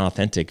is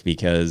inauthentic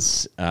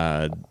because,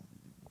 I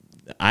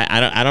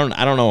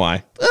don't know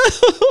why.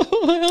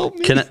 Help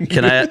me.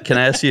 Can I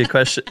ask you a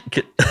question?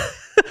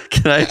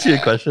 Can I ask you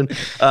a question?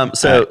 No,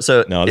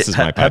 this is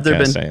my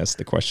podcast. I ask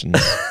the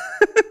questions.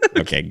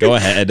 Okay, go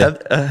ahead.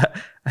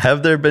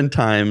 Have there been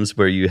times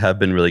where you have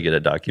been really good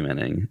at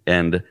documenting,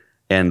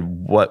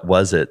 and what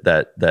was it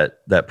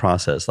that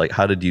process? Like,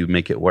 how did you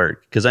make it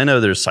work? Because I know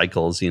there's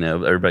cycles.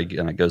 Everybody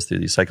kind of goes through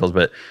these cycles,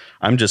 but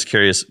I'm just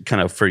curious,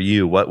 kind of for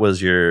you, what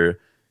was your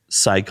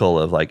cycle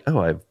of like,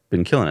 oh, I've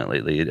been killing it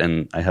lately,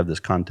 and I have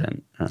this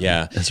content.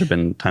 Yeah, has there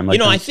been time like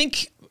that? I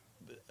think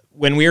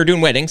when we were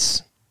doing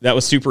weddings, that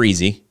was super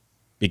easy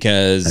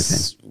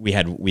because we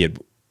had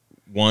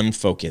one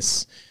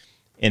focus.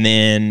 And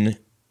then,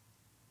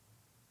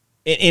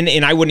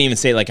 and I wouldn't even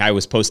say like I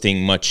was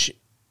posting much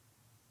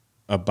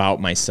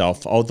about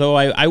myself, although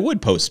I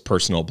would post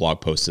personal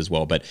blog posts as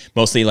well, but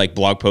mostly like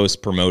blog posts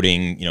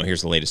promoting,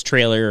 here's the latest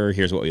trailer,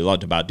 here's what we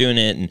loved about doing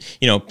it.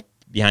 And,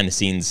 behind the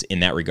scenes in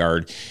that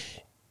regard,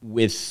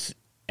 with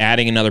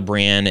adding another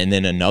brand and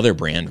then another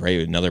brand,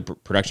 right? Another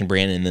production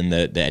brand and then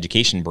the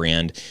education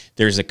brand.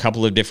 There's a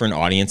couple of different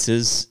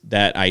audiences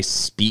that I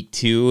speak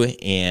to,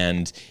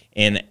 and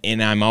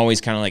I'm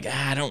always kind of like,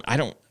 I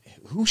don't,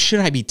 who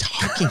should I be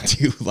talking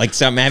to? Like,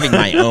 so I'm having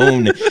my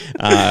own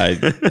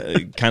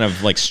kind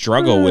of like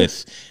struggle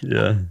with,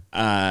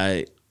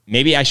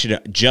 maybe I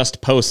should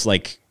just post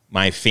like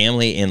my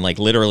family and like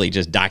literally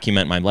just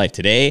document my life.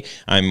 Today,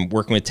 I'm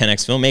working with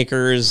 10X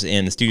filmmakers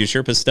and the Studio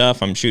Sherpa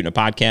stuff. I'm shooting a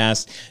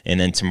podcast. And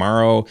then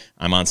tomorrow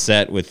I'm on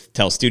set with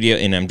Tell Studio,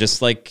 and I'm just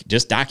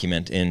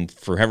document. And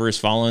for whoever is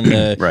following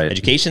the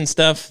education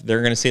stuff,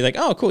 they're going to say like,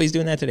 oh, cool, he's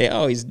doing that today.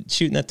 Oh, he's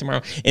shooting that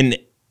tomorrow. And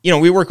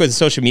we work with a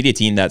social media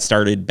team that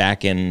started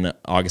back in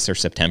August or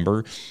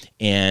September,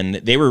 and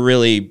they were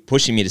really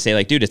pushing me to say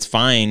like, dude, it's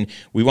fine.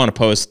 We want to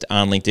post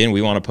on LinkedIn.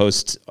 We want to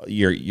post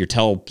your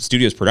Tell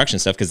Studios production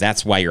stuff because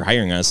that's why you're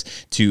hiring us,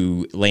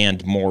 to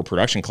land more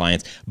production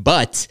clients.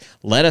 But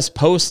let us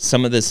post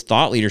some of this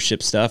thought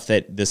leadership stuff,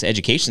 this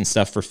education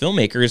stuff for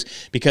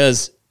filmmakers,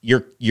 because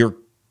your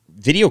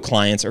video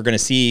clients are going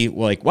to see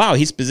like, wow,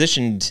 he's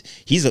positioned,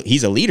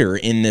 he's a leader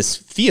in this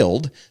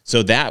field.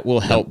 So that will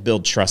help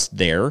build trust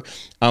there.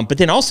 But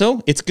then also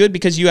it's good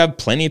because you have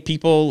plenty of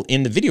people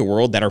in the video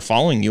world that are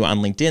following you on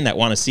LinkedIn that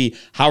want to see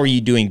how are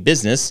you doing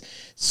business.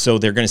 So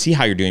they're going to see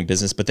how you're doing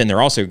business, but then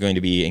they're also going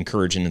to be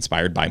encouraged and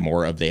inspired by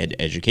more of the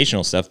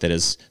educational stuff that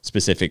is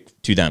specific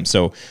to them.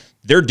 So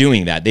they're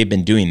doing that. They've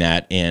been doing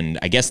that. And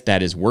I guess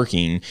that is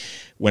working.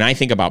 When I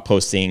think about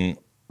posting,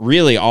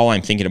 really all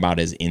I'm thinking about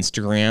is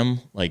Instagram.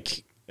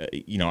 Like,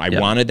 I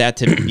wanted that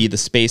to be the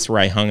space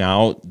where I hung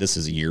out. This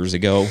is years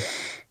ago.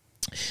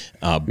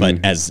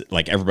 But as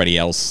like everybody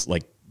else,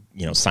 like,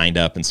 signed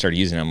up and started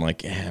using it, I'm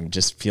like, I'm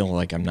just feeling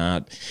like I'm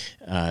not.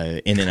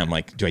 And then I'm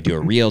like, do I do a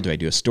reel? Do I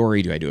do a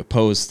story? Do I do a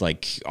post?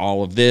 Like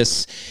all of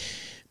this.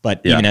 But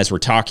even as we're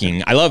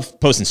talking, I love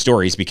posting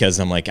stories because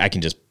I'm like, I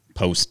can just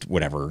post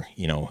whatever,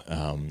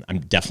 I'm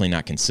definitely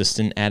not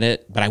consistent at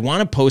it, but I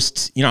want to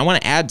post, I want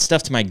to add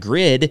stuff to my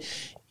grid.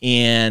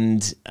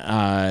 And,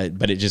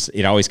 but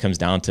it always comes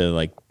down to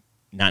like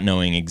not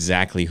knowing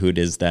exactly who it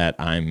is that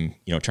I'm,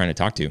 trying to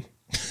talk to.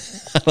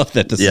 I love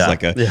that this is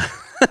like a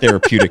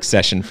therapeutic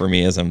session for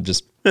me as I'm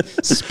just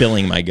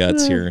spilling my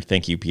guts here.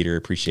 Thank you, Peter.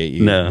 Appreciate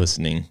you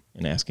listening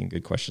and asking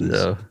good questions.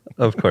 No,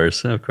 of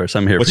course.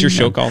 I'm here. What's your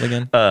show called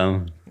again?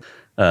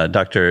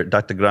 Dr.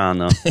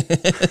 Grano.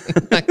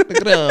 Dr.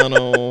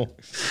 Grano.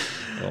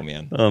 Oh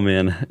man. Oh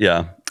man.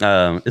 Yeah.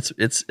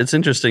 It's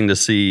interesting to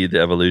see the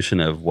evolution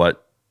of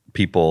what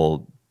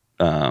people,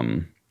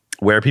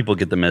 where people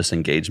get the most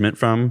engagement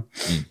from.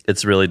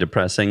 It's really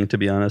depressing, to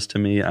be honest, to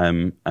me.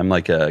 I'm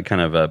like a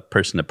kind of a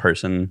person to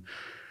person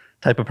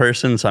type of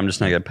person. So I'm just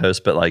not gonna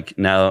post, but like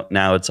now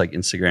it's like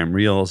Instagram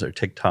Reels or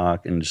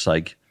TikTok, and just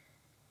like,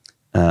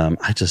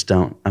 I just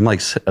don't, I'm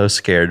like so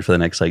scared for the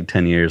next like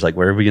 10 years. Like,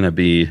 where are we going to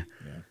be? Yeah.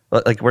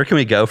 Like, where can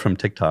we go from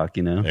TikTok,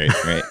 you know?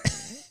 Right.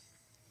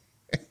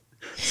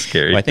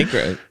 Scary. Well, I think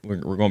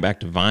we're going back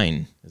to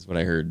Vine is what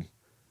I heard.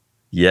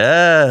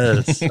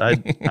 Yes.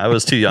 I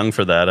was too young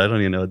for that. I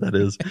don't even know what that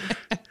is.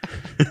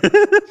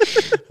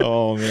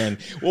 Oh man.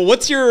 Well,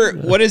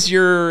 what is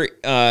your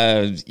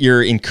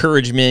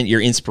encouragement,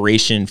 your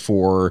inspiration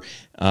for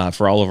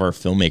all of our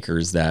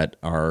filmmakers that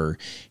are,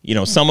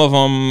 some of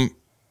them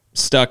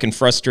stuck and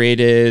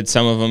frustrated,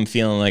 some of them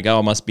feeling like, oh,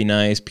 it must be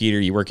nice. Peter,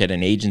 you work at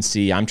an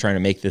agency. I'm trying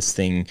to make this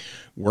thing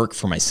work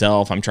for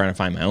myself. I'm trying to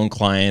find my own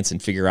clients and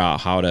figure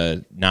out how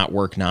to not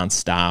work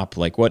nonstop.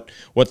 Like what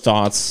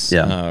thoughts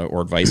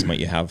or advice might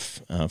you have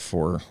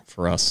for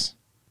us?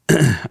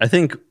 I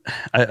think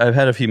I've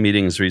had a few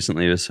meetings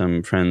recently with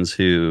some friends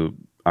who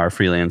are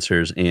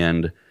freelancers,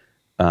 and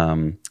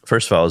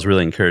first of all, I was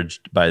really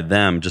encouraged by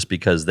them just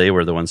because they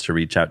were the ones to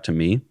reach out to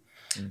me.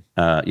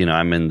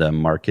 I'm in the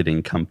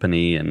marketing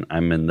company and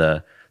I'm in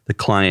the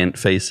client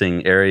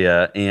facing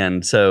area.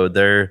 And so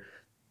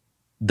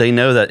they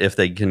know that if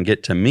they can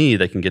get to me,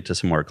 they can get to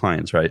some more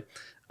clients. Right.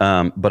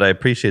 But I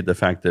appreciate the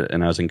fact that,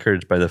 and I was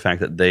encouraged by the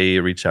fact that they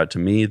reached out to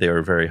me. They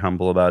were very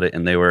humble about it.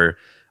 And they were,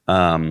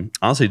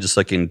 honestly just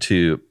looking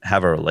to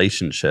have a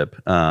relationship,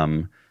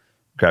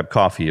 grab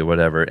coffee or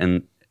whatever,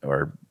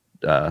 or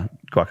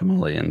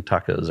guacamole and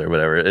tacos or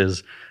whatever it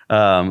is,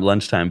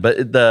 lunchtime.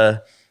 But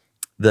the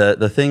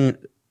thing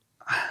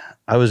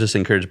I was just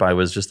encouraged by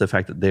was just the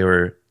fact that they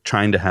were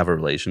trying to have a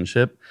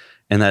relationship,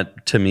 and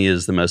that to me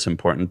is the most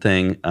important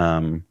thing.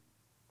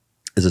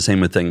 It's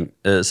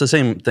the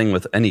same thing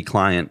with any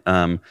client.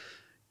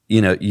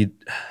 You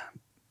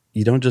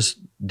don't just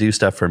do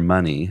stuff for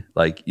money.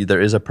 Like, there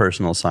is a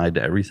personal side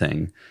to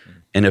everything,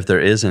 and if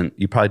there isn't,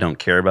 you probably don't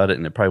care about it,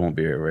 and it probably won't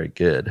be very, very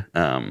good.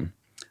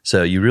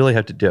 So you really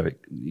have to do it.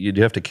 You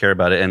do have to care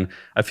about it, and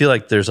I feel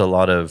like there's a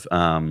lot of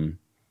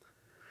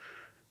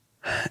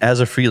as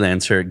a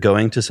freelancer,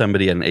 going to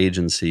somebody at an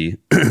agency,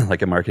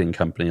 like a marketing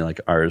company like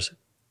ours,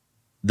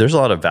 there's a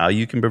lot of value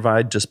you can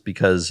provide just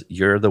because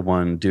you're the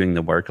one doing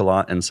the work a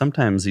lot. And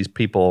sometimes these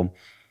people,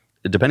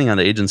 depending on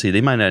the agency, they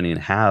might not even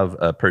have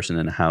a person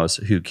in the house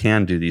who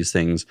can do these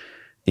things.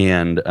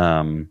 And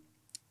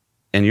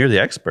you're the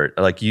expert.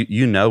 Like,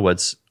 you know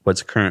what's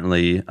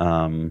currently,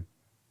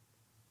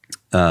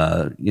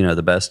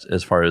 the best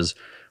as far as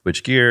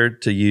which gear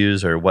to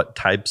use or what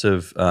types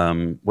of,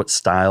 what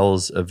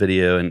styles of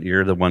video, and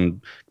you're the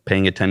one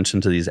paying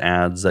attention to these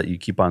ads that you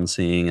keep on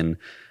seeing, and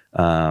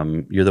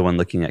you're the one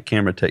looking at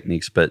camera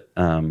techniques. But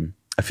I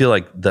feel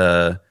like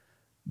the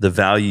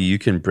value you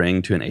can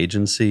bring to an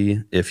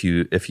agency if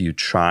you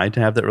try to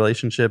have that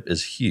relationship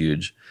is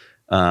huge.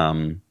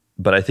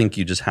 But I think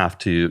you just have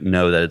to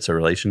know that it's a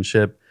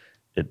relationship.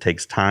 It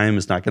takes time.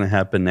 It's not going to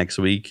happen next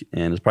week,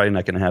 and it's probably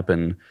not going to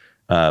happen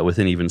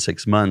within even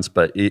 6 months.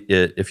 But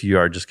if you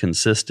are just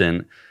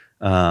consistent,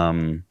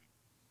 it'll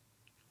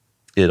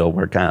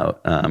work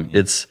out.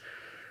 That's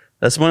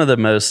one of the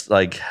most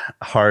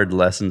hard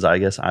lessons I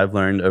guess I've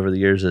learned over the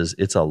years. Is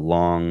it's a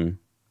long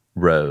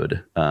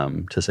road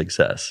to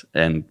success,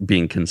 and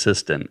being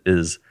consistent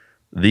is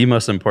the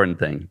most important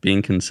thing.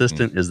 Being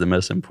consistent is the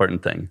most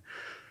important thing.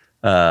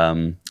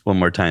 One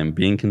more time,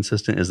 being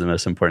consistent is the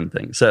most important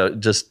thing. So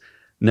just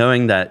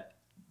knowing that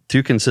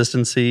through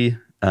consistency,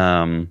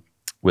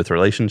 with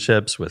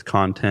relationships, with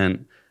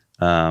content,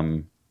 it's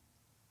going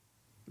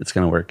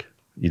to work.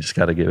 You just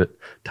got to give it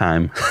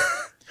time,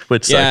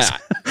 which sucks.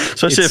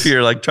 Especially if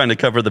you're trying to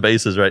cover the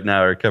bases right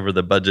now or cover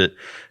the budget,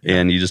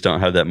 and you just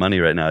don't have that money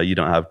right now. You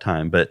don't have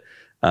time. But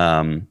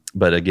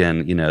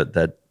again,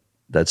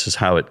 that's just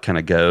how it kind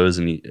of goes.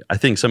 And I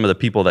think some of the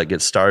people that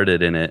get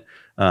started in it,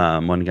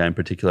 one guy in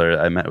particular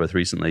I met with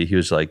recently, he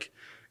was kind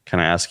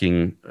of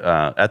asking,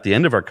 at the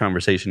end of our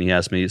conversation, he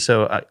asked me,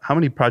 so how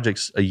many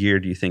projects a year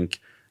do you think,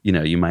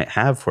 you might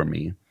have for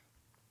me?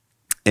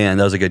 And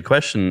that was a good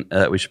question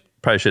that we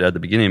probably should at the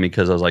beginning,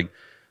 because I was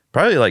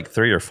probably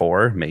 3 or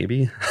 4,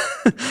 maybe,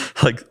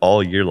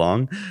 all year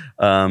long.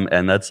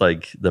 And that's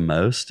the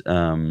most.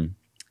 And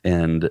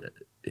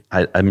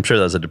I'm sure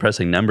that was a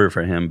depressing number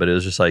for him, but it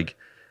was just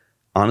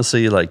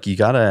honestly, you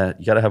gotta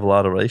have a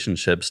lot of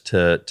relationships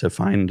to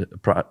find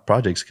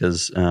projects,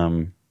 because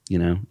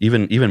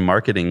even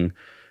marketing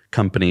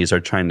companies are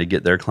trying to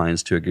get their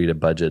clients to agree to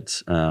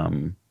budgets.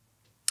 And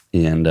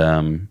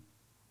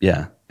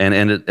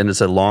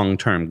it's a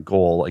long-term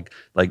goal.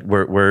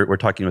 We're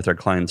talking with our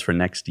clients for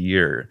next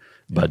year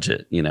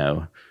budget.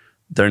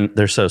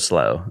 They're so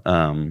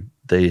slow.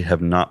 They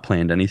have not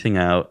planned anything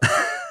out.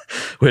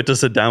 We have to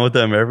sit down with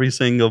them every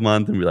single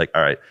month and be like,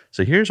 all right,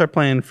 so here's our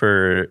plan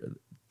for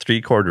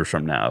 3 quarters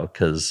from now,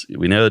 because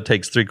we know it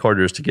takes 3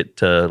 quarters to get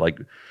to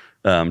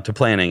to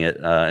planning it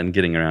and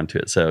getting around to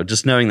it. So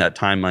just knowing that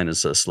timeline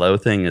is a slow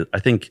thing,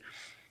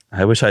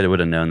 I wish I would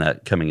have known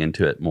that coming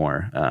into it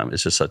more.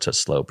 It's just such a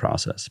slow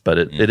process, but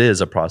it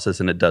is a process,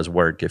 and it does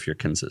work if you're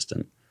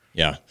consistent.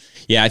 Yeah.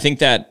 Yeah. I think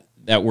that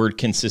word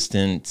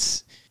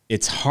consistent,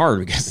 it's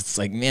hard because it's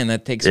like, man,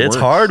 that takes work. It's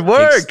hard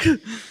work.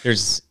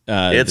 There's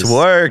it's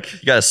work.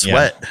 You gotta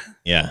sweat.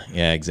 Yeah,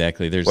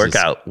 exactly. There's work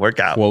out.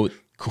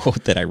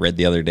 Quote that I read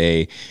the other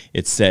day.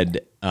 It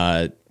said,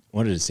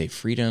 what did it say?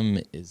 Freedom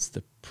is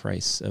the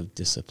price of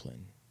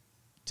discipline.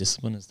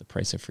 Discipline is the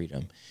price of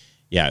freedom.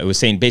 Yeah, it was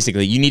saying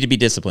basically you need to be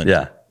disciplined.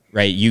 Yeah.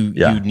 Right? You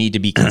need to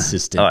be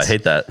consistent. Oh, I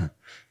hate that.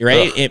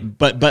 Right?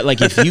 But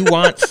like if you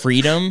want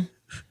freedom,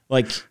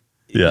 like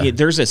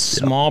there's a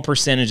small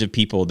percentage of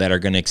people that are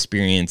going to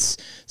experience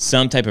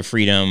some type of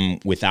freedom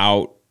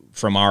without,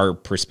 from our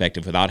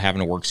perspective, without having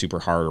to work super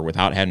hard or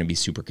without having to be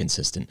super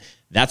consistent.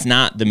 That's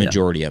not the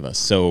majority of us.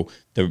 So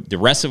the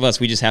rest of us,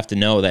 we just have to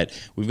know that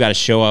we've got to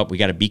show up, we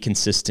got to be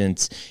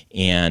consistent.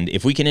 And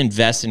if we can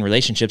invest in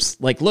relationships,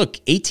 like,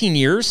 look, 18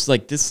 years,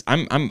 like this,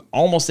 I'm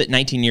almost at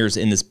 19 years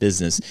in this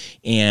business.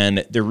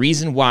 And the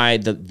reason why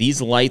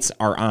these lights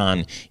are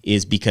on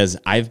is because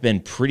I've been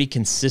pretty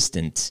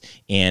consistent,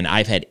 and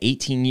I've had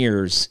 18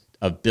 years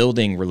of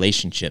building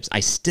relationships.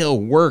 I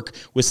still work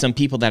with some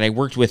people that I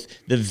worked with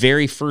the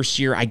very first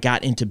year I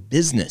got into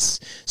business.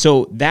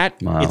 So that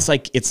it's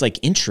like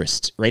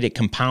interest, right? It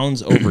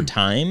compounds over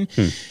time.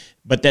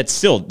 But that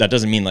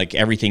doesn't mean like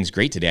everything's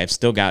great today. I've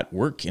still got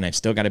work, and I've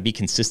still got to be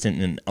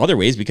consistent in other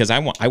ways because I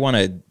want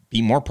to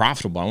be more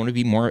profitable. I want to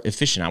be more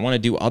efficient. I want to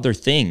do other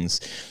things.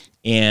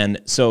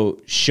 And so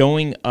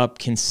showing up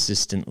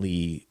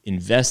consistently,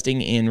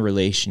 investing in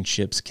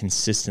relationships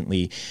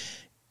consistently,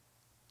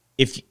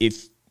 if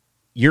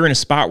you're in a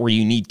spot where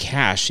you need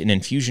cash, an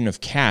infusion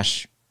of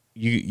cash,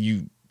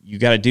 you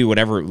got to do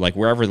whatever, like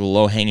wherever the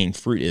low hanging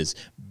fruit is.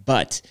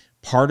 But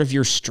part of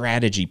your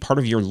strategy, part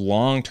of your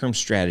long-term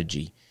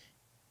strategy,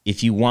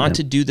 if you want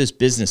to do this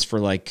business for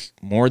like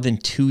more than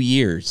 2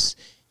 years,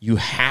 you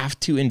have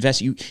to invest.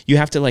 You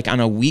have to, like,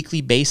 on a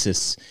weekly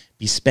basis,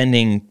 be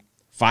spending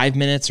 5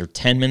 minutes or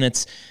 10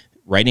 minutes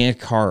writing a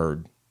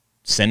card,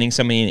 sending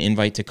somebody an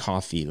invite to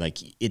coffee. Like,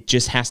 it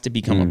just has to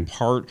become a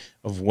part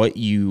of what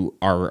you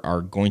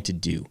are going to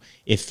do.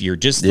 If you're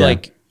just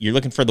like, you're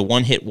looking for the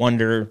one-hit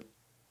wonder,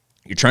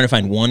 you're trying to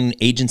find one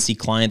agency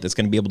client that's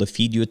going to be able to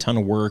feed you a ton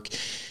of work,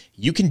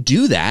 you can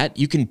do that.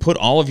 You can put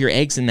all of your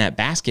eggs in that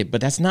basket, but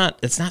that's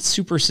not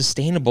super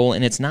sustainable,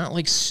 and it's not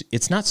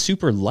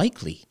super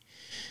likely.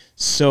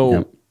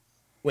 So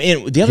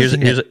and the other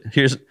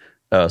thing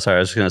oh, sorry. I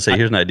was just going to say,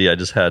 here's an idea I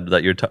just had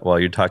that while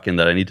you're talking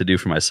that I need to do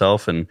for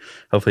myself, and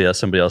hopefully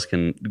somebody else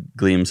can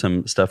glean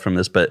some stuff from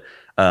this. But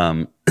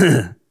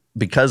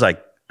because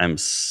I'm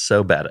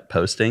so bad at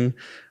posting,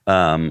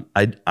 I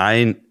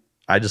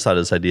just thought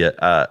of this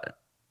idea.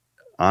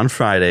 On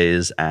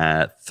Fridays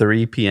at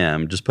 3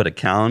 p.m., just put a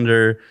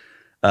calendar,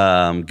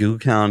 Google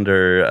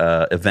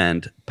Calendar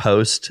event,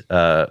 post,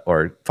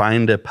 or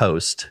find a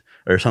post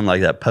or something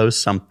like that.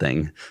 Post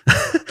something.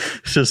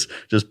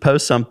 just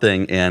post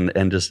something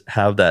and just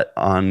have that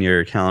on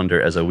your calendar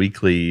as a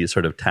weekly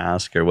sort of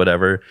task or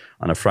whatever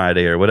on a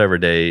Friday or whatever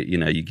day,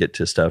 you get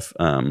to stuff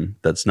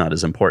that's not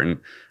as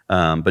important.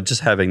 But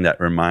just having that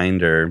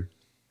reminder,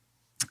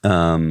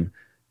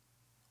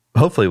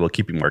 hopefully will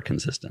keep you more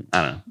consistent.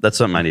 I don't know. That's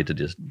something I need to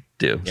just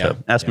do. So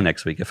ask me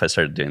next week if I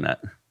started doing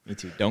that. Me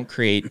too. Don't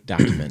create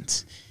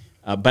documents.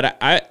 But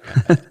I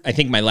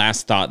think my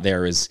last thought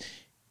there is,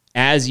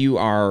 as you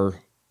are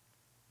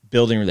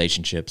building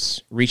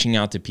relationships, reaching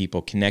out to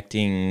people,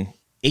 connecting,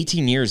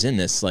 18 years in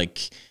this,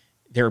 like,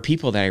 there are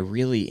people that I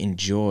really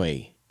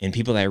enjoy and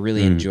people that I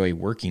really enjoy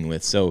working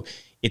with. So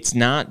it's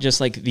not just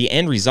like the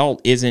end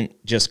result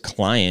isn't just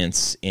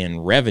clients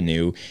and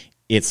revenue.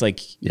 It's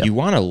like you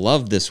want to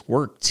love this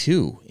work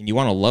too, and you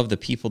want to love the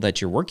people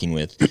that you're working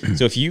with.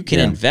 So if you can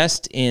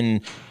invest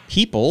in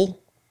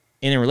people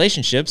and in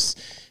relationships,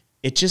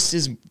 it just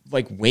is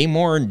like way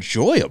more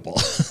enjoyable.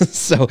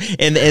 So,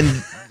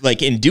 and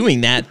like in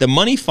doing that, the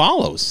money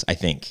follows, I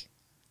think.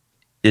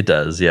 It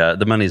does. Yeah.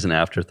 The money's an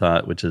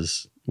afterthought, which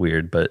is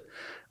weird, but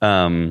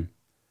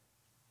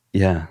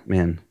yeah,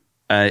 man,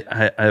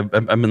 I've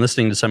been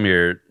listening to some of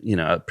your,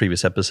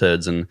 previous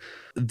episodes, and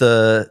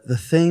the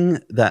thing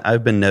that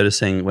I've been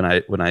noticing when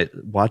I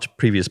watch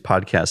previous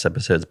podcast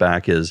episodes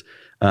back is,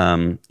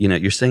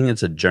 you're saying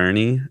it's a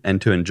journey,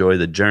 and to enjoy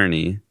the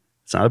journey.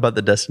 It's not about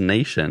the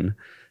destination.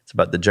 It's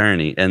about the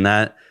journey. And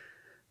that,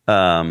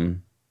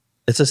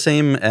 it's the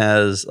same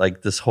as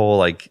like this whole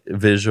like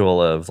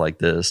visual of like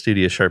the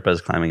studio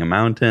Sherpas climbing a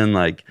mountain.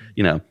 Like,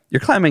 you're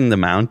climbing the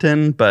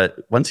mountain, but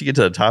once you get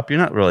to the top, you're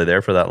not really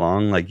there for that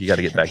long. Like, you got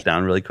to get back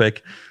down really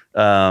quick.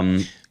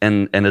 And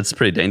it's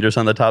pretty dangerous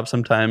on the top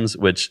sometimes,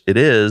 which it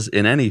is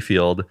in any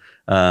field.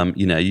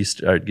 You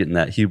start getting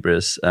that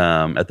hubris,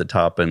 at the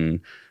top,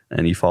 and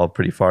you fall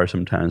pretty far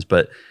sometimes.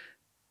 But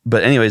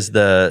anyways,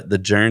 the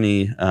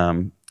journey,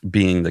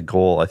 being the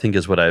goal, I think,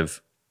 is what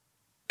I've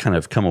kind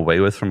of come away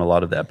with from a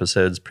lot of the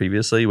episodes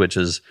previously, which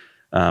is,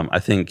 I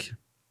think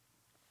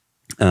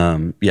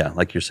yeah,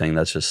 like you're saying,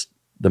 that's just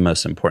the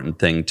most important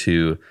thing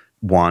to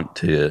want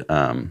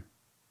to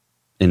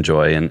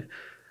enjoy, and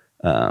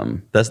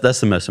that's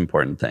the most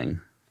important thing.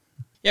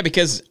 Yeah,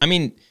 because I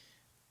mean,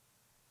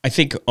 I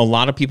think a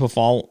lot of people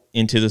fall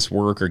into this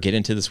work or get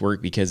into this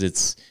work because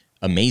it's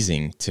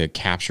amazing to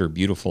capture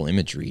beautiful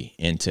imagery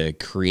and to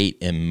create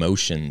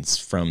emotions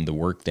from the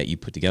work that you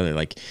put together.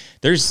 Like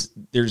there's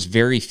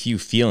very few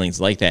feelings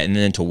like that. And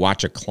then to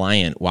watch a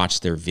client watch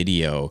their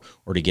video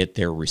or to get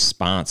their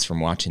response from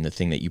watching the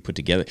thing that you put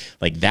together,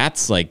 like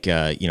that's like,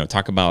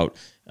 talk about,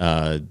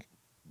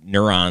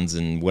 neurons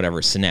and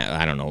whatever synapse,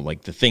 I don't know,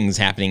 like the things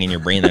happening in your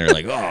brain that are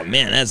like, oh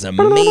man, that's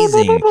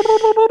amazing.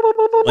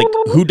 Like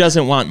who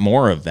doesn't want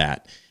more of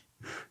that?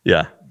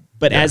 Yeah.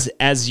 But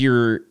as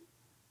you're,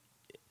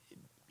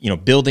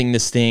 building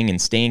this thing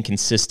and staying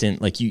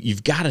consistent, like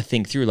you've got to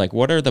think through, like,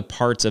 what are the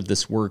parts of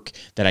this work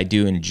that I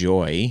do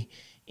enjoy?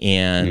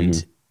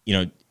 And,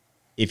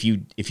 if you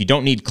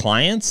don't need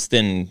clients,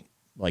 then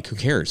like, who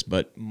cares?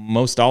 But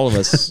most all of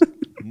us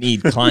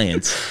need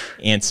clients.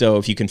 And so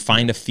if you can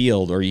find a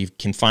field or you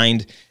can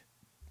find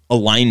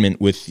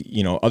alignment with,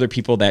 other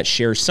people that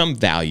share some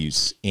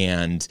values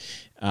and,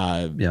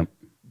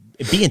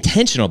 be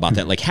intentional about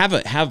that. Like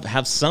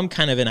have some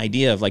kind of an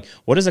idea of like,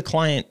 what does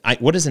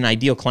an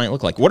ideal client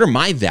look like? What are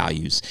my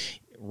values?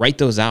 Write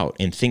those out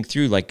and think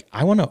through, like,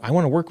 I want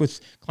to work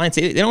with clients.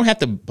 They don't have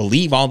to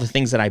believe all the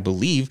things that I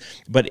believe,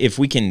 but if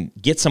we can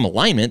get some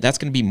alignment, it's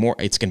going to be more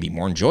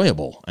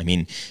enjoyable. I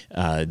mean,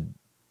 that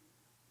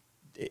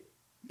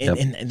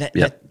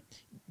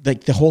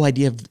like the whole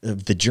idea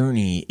of the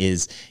journey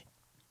is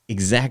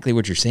exactly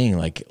what you're saying.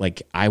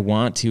 Like I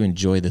want to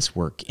enjoy this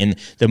work. And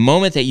the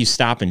moment that you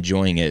stop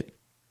enjoying it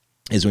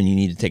is when you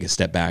need to take a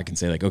step back and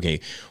say, like, okay,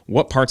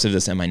 what parts of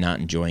this am I not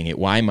enjoying it?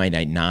 Why might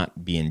I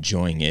not be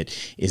enjoying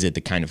it? Is it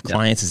the kind of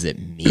clients? Is it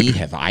me?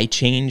 Have I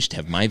changed?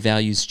 Have my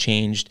values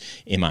changed?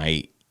 Am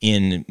I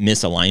in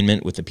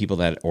misalignment with the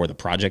people or the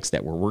projects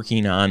that we're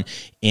working on?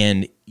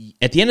 And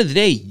at the end of the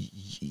day,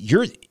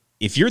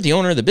 if you're the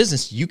owner of the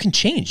business, you can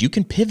change, you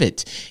can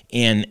pivot.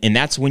 And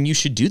that's when you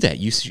should do that.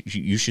 You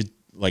should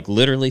like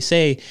literally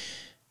say,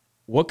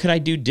 what could I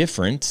do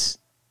different?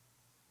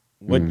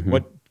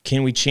 What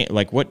can we change?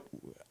 Like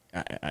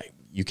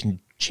you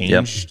can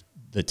change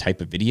the type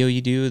of video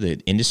you do, the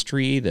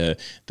industry, the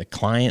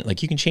client,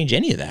 like you can change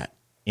any of that.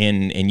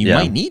 And you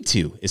might need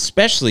to,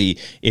 especially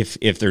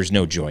if there's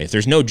no joy. If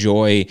there's no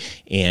joy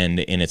and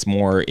it's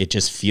more, it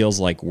just feels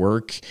like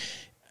work,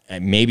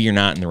 maybe you're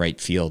not in the right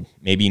field.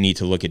 Maybe you need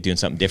to look at doing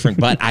something different.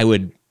 But I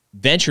would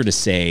venture to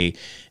say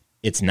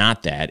it's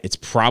not that. It's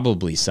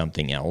probably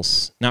something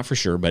else. Not for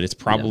sure, but it's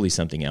probably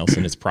something else.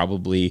 And it's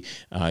probably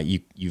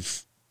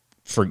you've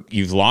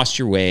lost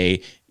your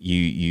way.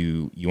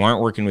 You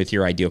aren't working with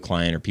your ideal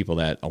client or people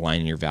that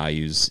align in your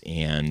values,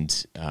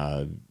 and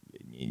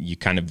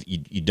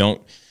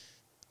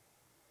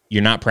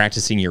you're not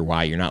practicing your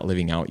why. You're not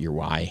living out your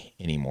why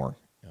anymore.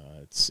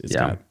 It's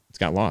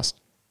got lost.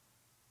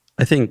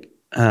 I think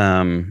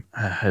I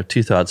have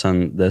two thoughts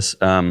on this.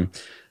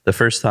 The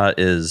first thought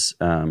is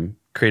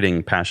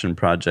creating passion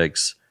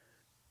projects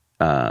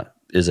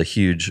is a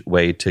huge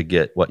way to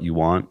get what you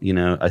want.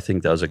 I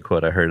think that was a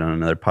quote I heard on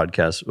another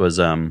podcast was,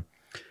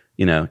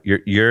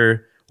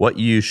 what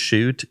you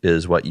shoot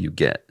is what you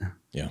get.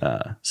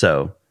 Yeah.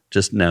 So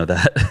just know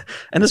that.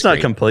 And it's not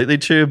completely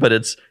true, but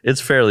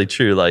it's fairly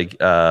true. Like,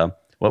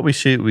 what we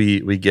shoot,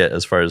 we get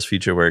as far as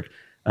future work.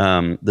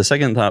 The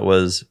second thought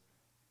was,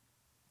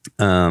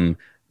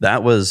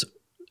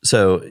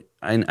 so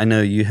I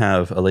know you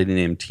have a lady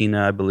named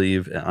Tina, I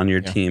believe, on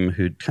your team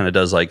who kind of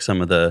does like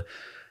some of the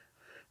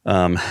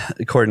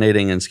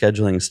coordinating and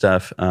scheduling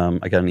stuff.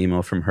 I got an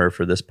email from her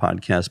for this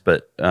podcast,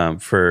 but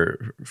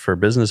for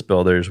business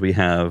builders, we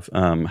have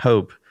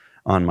Hope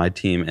on my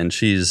team, and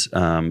she's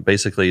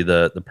basically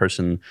the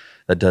person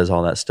that does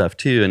all that stuff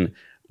too. And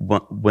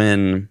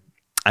when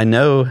I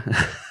know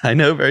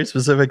very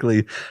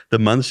specifically the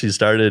month she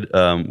started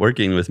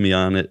working with me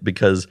on it,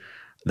 because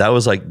that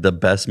was like the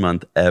best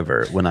month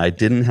ever when I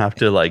didn't have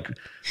to like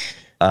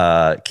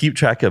keep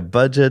track of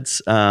budgets.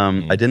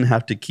 I didn't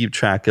have to keep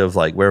track of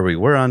like where we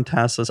were on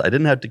task lists. I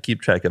didn't have to keep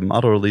track of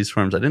model release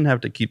forms. I didn't have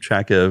to keep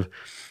track of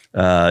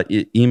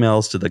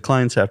emails to the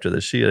clients after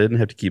the shoot. I didn't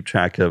have to keep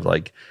track of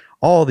like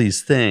all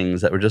these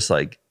things that were just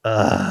like,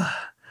 I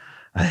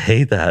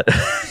hate that,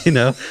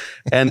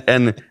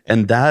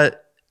 and that.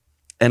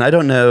 And I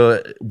don't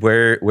know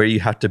where you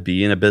have to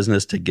be in a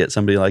business to get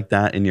somebody like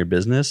that in your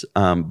business.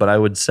 But I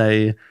would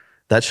say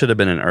that should have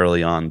been an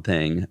early on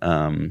thing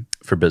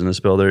for business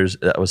builders.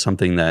 That was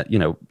something that,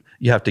 you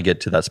have to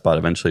get to that spot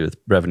eventually with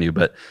revenue.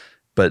 But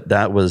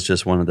that was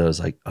just one of those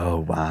like, oh,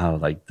 wow,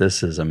 like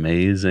this is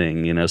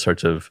amazing,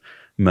 sorts of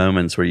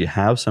moments where you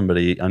have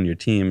somebody on your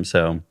team.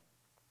 So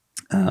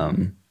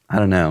I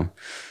don't know.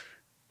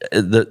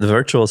 The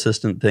virtual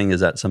assistant thing, is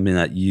that something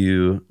that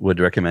you would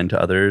recommend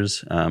to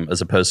others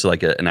as opposed to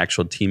like an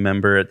actual team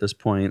member at this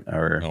point?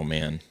 Or oh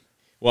man,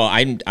 well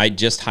I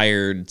just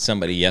hired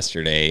somebody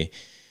yesterday,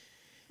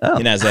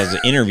 and as I was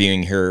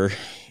interviewing her,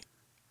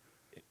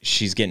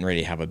 she's getting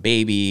ready to have a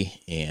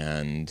baby,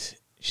 and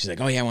she's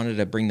like, oh yeah, I wanted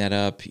to bring that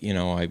up. You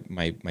know,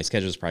 my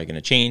schedule is probably going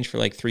to change for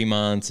like 3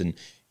 months, and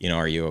you know,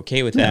 are you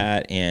okay with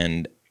that?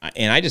 And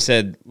I just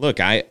said, look,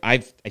 I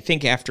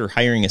think after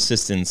hiring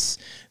assistants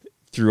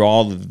through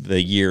all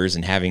the years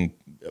and having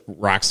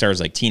rock stars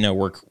like Tina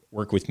work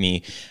with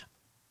me,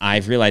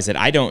 I've realized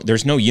that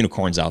there's no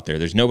unicorns out there.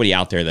 There's nobody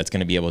out there that's going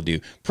to be able to do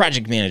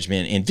project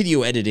management and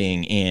video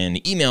editing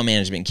and email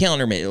management,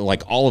 calendar,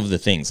 like all of the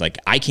things. Like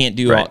I can't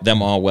do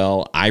them all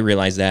well. I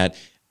realize that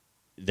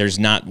there's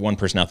not one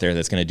person out there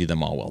that's going to do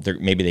them all well.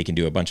 Maybe they can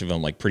do a bunch of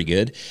them like pretty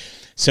good.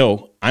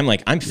 So I'm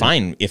like, I'm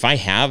fine if I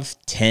have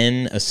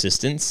 10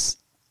 assistants.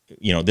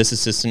 You know, this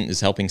assistant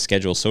is helping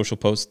schedule social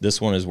posts. This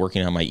one is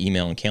working on my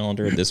email and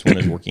calendar. This one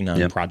is working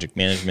on project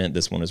management.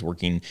 This one is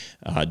working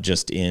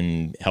just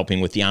in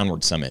helping with the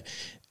Onward Summit.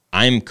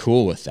 I'm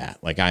cool with that.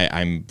 Like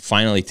I'm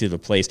finally to the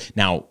place.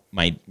 Now,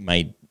 my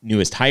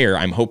newest hire,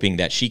 I'm hoping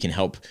that she can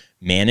help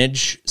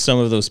manage some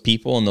of those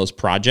people and those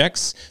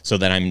projects so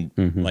that I'm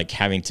like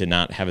having to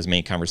not have as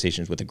many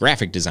conversations with a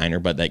graphic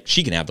designer, but like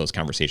she can have those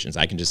conversations.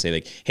 I can just say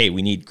like, hey,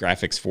 we need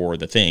graphics for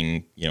the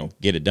thing, you know,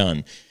 get it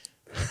done.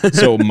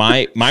 So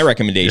my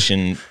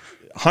recommendation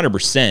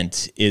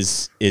 100%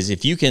 is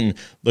if you can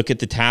look at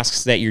the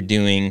tasks that you're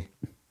doing,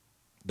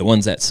 the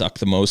ones that suck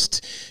the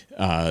most,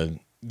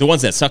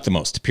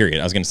 period.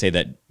 I was going to say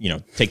that, you know,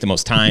 take the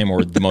most time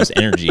or the most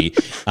energy,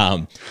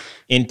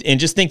 and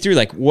just think through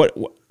like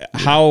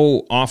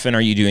how often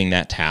are you doing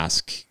that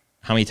task?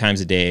 How many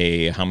times a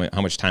day? How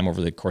much time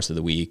over the course of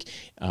the week?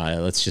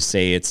 Let's just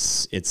say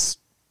it's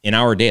an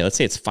hour a day. Let's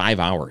say it's 5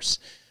 hours.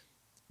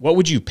 What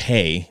would you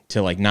pay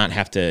to like not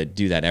have to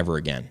do that ever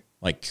again?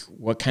 Like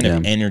what kind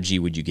of energy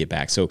would you get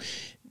back? So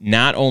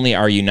not only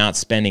are you not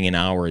spending an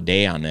hour a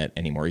day on it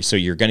anymore, so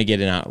you're going to get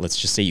let's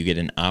just say you get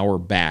an hour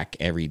back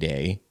every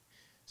day.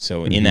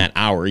 So in that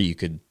hour, you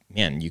could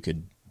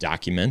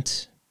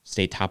document,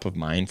 stay top of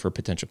mind for a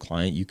potential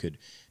client. You could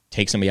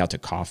take somebody out to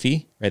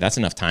coffee, right? That's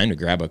enough time to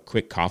grab a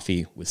quick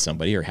coffee with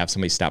somebody, or have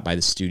somebody stop by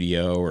the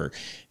studio, or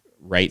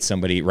write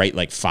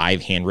like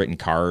 5 handwritten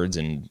cards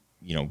and,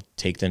 you know,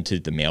 take them to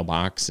the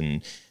mailbox.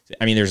 And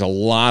I mean, there's a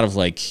lot of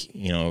like,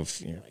 you know, if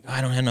you're like, oh, I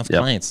don't have enough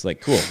clients,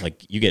 like, cool.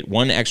 Like you get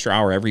 1 extra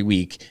hour every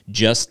week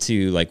just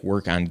to like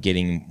work on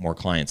getting more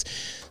clients.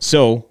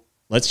 So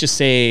let's just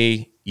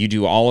say you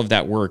do all of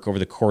that work over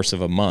the course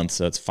of a month.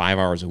 So that's 5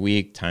 hours a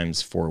week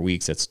times 4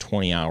 weeks. That's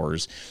 20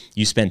 hours.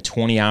 You spend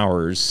 20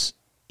 hours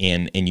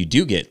and you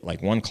do get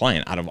like 1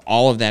 client out of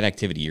all of that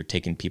activity. You're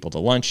taking people to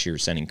lunch, you're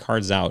sending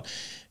cards out.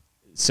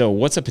 So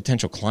what's a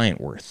potential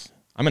client worth?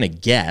 I'm going to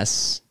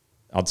guess,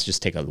 I'll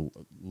just take a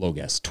low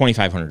guess,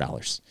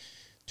 $2,500.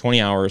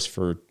 20 hours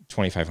for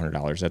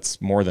 $2,500.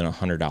 That's more than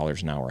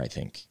 $100 an hour, I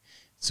think.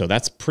 So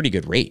that's a pretty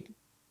good rate.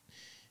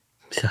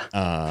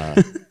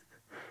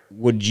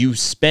 Would you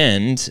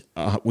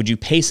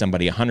pay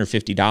somebody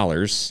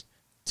 $150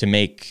 to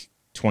make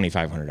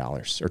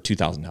 $2,500 or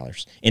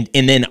 $2,000?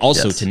 And then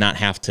also to not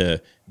have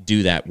to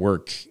do that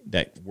work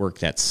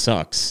that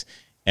sucks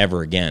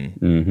ever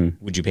again.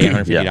 Would you pay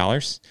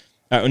 $150?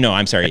 No,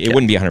 I'm sorry. It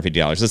wouldn't be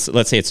 $150.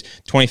 Let's say it's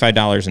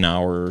 $25 an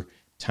hour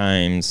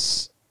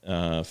times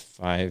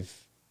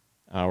 5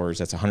 hours.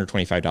 That's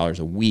 $125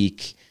 a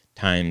week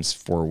times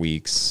 4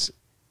 weeks.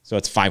 So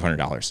it's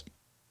 $500.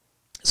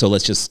 So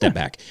let's just step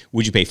back.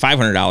 Would you pay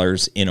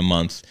 $500 in a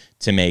month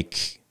to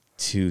make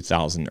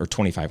 $2,000 or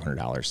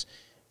 $2,500?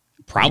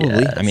 Probably.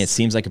 Yes. I mean, it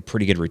seems like a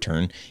pretty good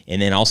return.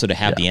 And then also to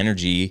have the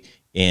energy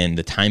and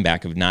the time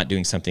back of not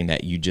doing something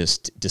that you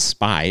just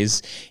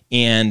despise.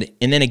 And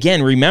then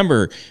again,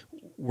 remember,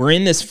 we're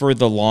in this for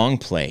the long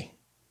play.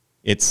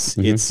 It's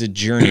a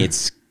journey.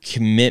 It's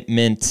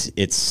commitment.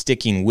 It's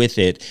sticking with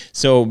it.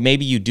 So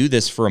maybe you do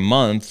this for a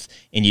month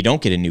and you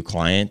don't get a new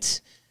client.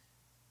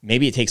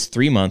 Maybe it takes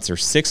 3 months or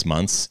 6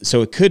 months.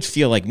 So it could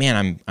feel like,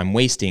 man, I'm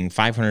wasting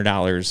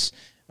 $500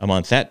 a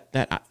month.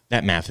 That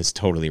math is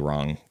totally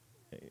wrong.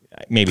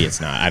 Maybe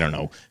it's not. I don't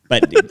know.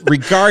 But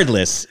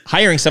regardless,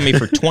 hiring somebody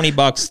for $20,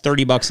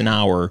 $30 an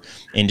hour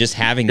and just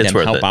having them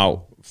help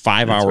out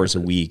 5 hours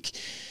a week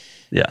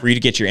for you to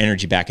get your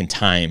energy back in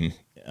time,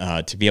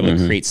 to be able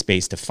to create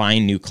space to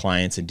find new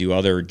clients and do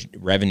other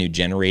revenue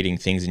generating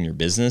things in your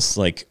business.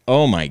 Like,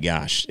 oh my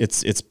gosh,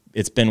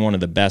 it's been one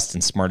of the best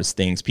and smartest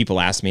things. People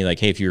ask me like,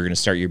 hey, if you were going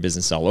to start your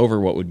business all over,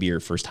 what would be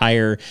your first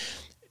hire?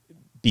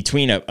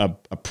 Between a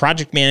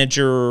project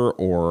manager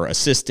or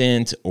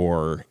assistant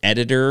or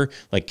editor,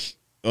 like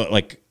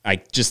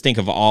I just think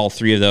of all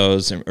 3 of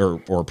those,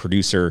 or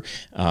producer.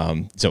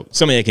 So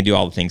somebody that can do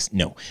all the things.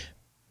 No,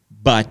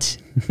 but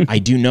I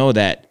do know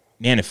that,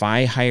 man, if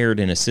I hired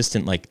an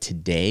assistant like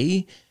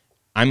today,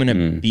 I'm going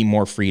to be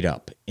more freed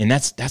up. And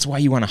that's why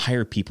you want to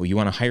hire people. You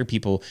want to hire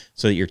people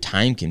so that your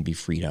time can be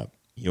freed up.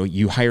 You know,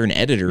 you hire an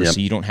editor so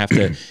you don't have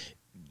to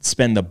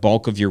spend the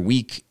bulk of your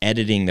week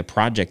editing the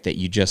project that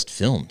you just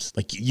filmed.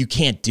 Like you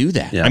can't do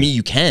that. Yeah. I mean,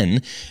 you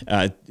can.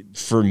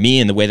 For me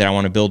and the way that I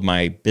want to build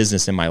my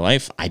business in my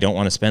life, I don't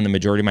want to spend the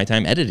majority of my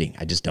time editing.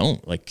 I just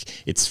don't. Like,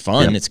 it's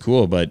fun, it's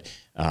cool, but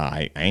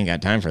I ain't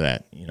got time for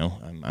that. You know,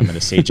 I'm at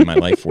a stage in my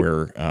life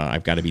where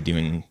I've got to be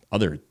doing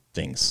other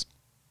things.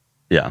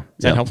 Yeah.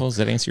 Is that helpful? Does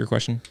that answer your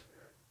question?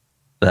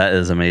 That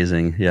is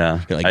amazing.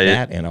 Yeah. Like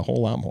that and a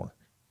whole lot more.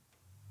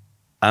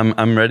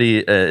 I'm ready.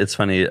 It's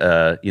funny.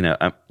 You know,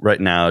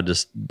 right now,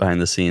 just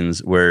behind the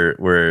scenes,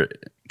 we're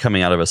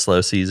coming out of a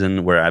slow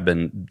season where I've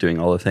been doing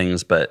all the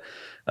things, but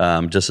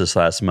just this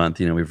last month,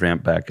 you know, we've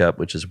ramped back up,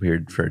 which is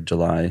weird for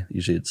July.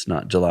 Usually it's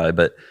not July,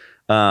 but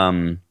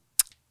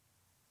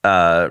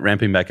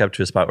ramping back up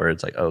to a spot where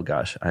it's like, oh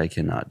gosh, I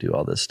cannot do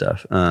all this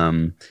stuff.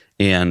 And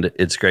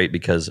it's great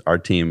because our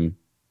team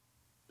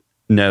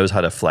knows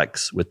how to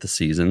flex with the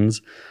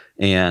seasons.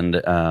 And,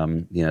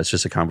 you know, it's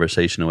just a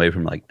conversation away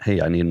from like,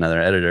 hey, I need another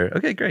editor.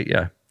 Okay, great.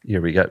 Yeah. Here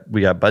we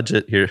got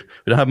budget here.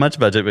 We don't have much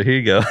budget, but here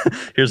you go.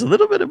 Here's a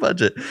little bit of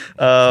budget.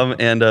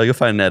 And you'll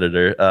find an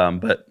editor.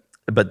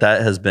 But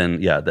that has been,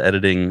 the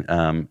editing,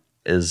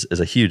 is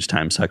a huge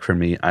time suck for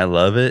me. I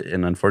love it.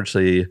 And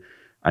unfortunately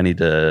I need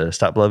to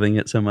stop loving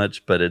it so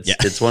much, but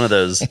it's one of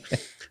those,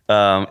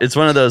 it's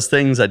one of those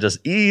things that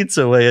just eats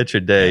away at your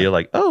day. You're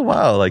like, oh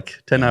wow.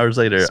 Like 10 hours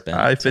later,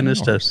 I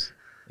finished a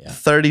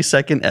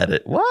 30-second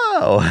edit.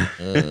 Wow.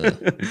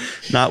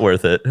 Not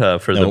worth it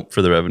for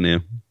the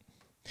revenue.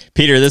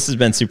 Peter, this has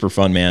been super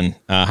fun, man.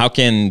 How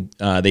can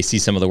they see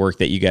some of the work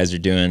that you guys are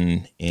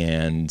doing,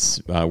 and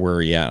where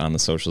are you at on the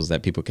socials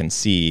that people can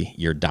see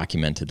your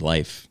documented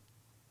life?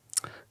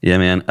 Yeah,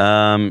 man.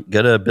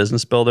 Go to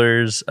Business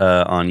Builders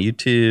on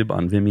YouTube,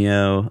 on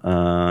Vimeo,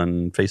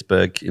 on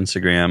Facebook,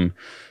 Instagram.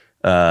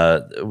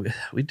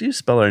 We do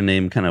spell our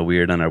name kind of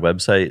weird on our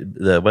website.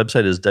 The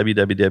website is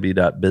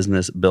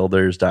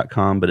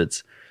www.businessbuilders.com, but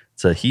it's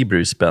a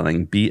Hebrew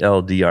spelling,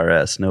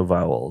 BLDRS, no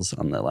vowels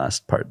on the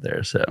last part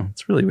there. So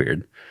it's really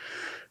weird.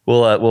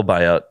 We'll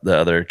buy out the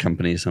other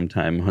company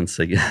sometime once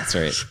they get That's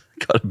right.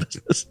 go to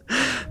business.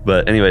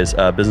 But anyways,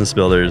 Business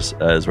Builders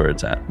is where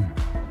it's at.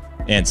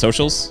 And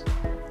socials?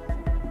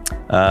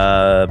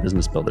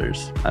 Business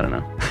Builders. I don't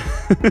know.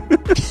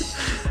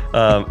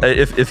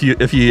 If you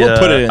we'll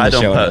put it in the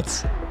show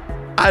notes.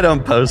 I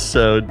don't post,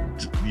 so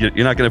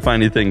you're not going to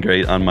find anything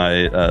great on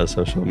my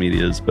social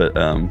medias, but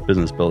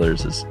Business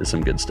Builders is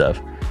some good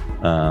stuff.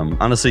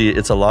 Honestly,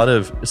 it's a lot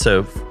of,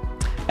 so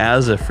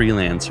as a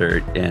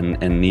freelancer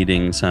and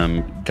needing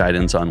some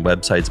guidance on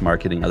websites,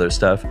 marketing, other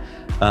stuff,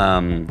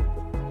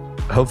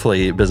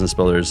 hopefully Business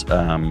Builders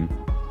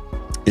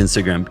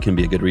Instagram can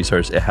be a good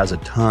resource. It has a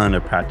ton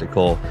of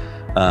practical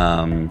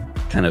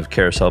kind of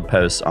carousel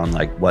posts on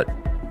like what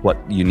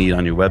you need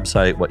on your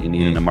website, what you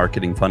need in a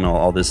marketing funnel,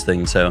 all this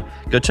thing. So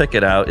go check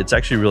it out. It's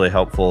actually really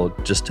helpful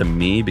just to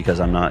me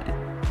because I'm not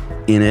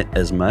in it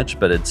as much,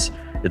 but it's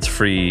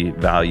free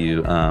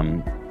value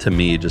to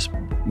me, just,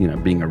 you know,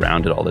 being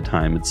around it all the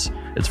time. It's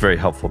very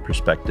helpful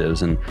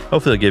perspectives, and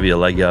hopefully it'll give you a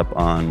leg up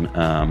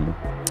on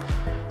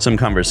some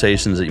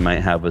conversations that you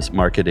might have with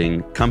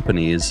marketing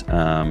companies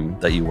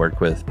that you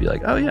work with. Be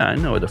like, oh yeah, I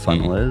know what a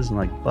funnel is, and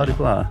like blah blah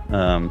blah.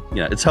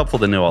 Yeah, it's helpful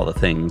to know all the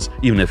things,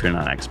 even if you're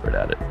not an expert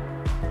at it.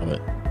 Love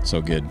it.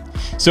 So good.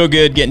 So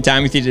good getting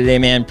time with you today,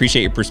 man.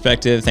 Appreciate your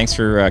perspective. Thanks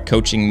for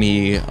coaching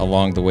me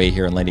along the way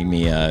here and letting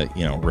me,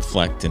 you know,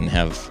 reflect and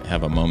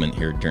have a moment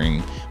here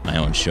during my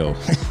own show.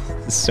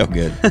 It's so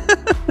good.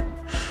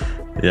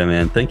 Yeah,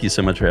 man. Thank you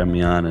so much for having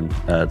me on, and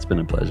it's been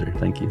a pleasure.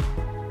 Thank you.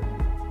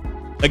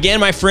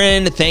 Again, my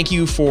friend, thank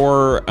you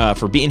for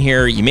being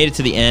here. You made it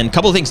to the end.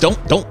 Couple of things. Don't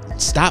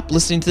stop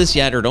listening to this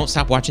yet, or don't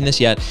stop watching this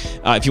yet.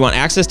 If you want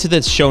access to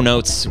the show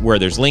notes where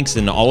there's links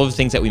and all of the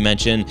things that we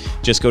mentioned,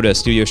 just go to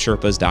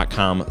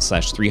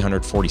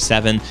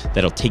studiosherpas.com/347.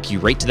 That'll take you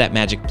right to that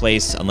magic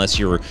place. Unless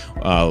you're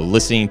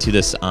listening to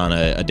this on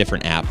a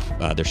different app,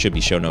 there should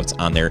be show notes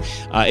on there.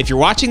 If you're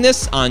watching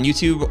this on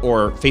YouTube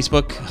or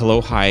Facebook,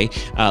 hello, hi.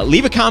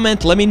 Leave a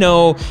comment. Let me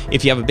know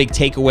if you have a big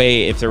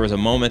takeaway, if there was a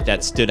moment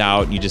that stood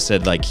out and you just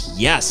said like,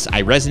 yes,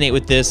 I resonate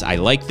with this. I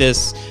like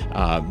this.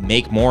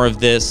 Make more of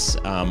this.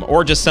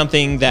 Or just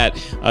something that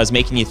is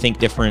making you think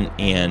different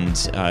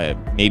and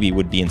maybe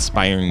would be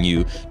inspiring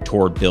you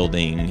toward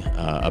building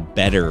a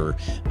better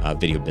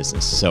video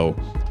business. So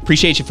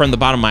appreciate you from the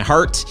bottom of my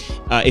heart.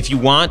 If you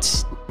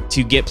want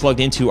to get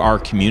plugged into our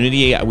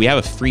community, we have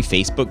a free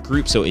Facebook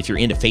group. So if you're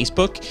into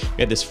Facebook,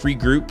 we have this free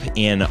group,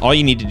 and all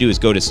you need to do is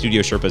go to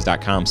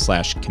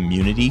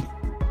studiosherpas.com/community,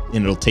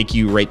 and it'll take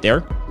you right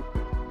there.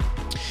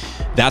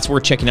 That's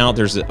worth checking out.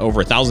 There's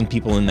over 1,000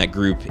 people in that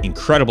group,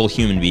 incredible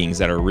human beings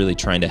that are really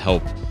trying to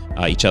help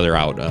each other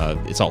out.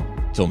 It's all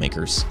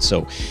filmmakers.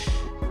 So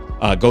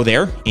go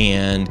there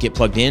and get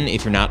plugged in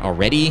if you're not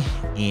already.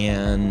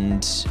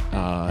 And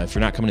if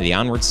you're not coming to the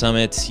Onward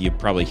Summit, you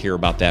probably hear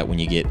about that when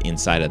you get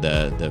inside of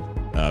the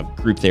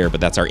group there. But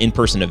that's our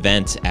in-person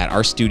event at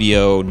our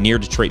studio near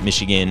Detroit,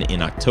 Michigan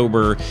in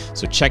October.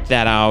 So check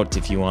that out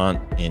if you want.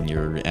 And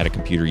you're at a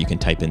computer, you can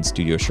type in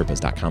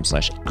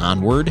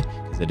studiosherpas.com/onward.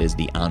 that is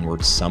the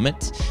Onward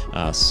Summit.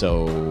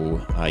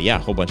 Yeah, a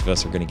whole bunch of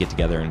us are going to get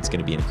together, and it's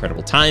going to be an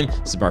incredible time.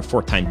 This is our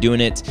 4th time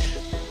doing it.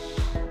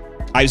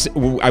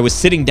 I was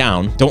sitting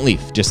down. Don't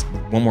leave. Just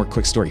one more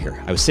quick story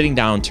here. I was sitting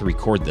down to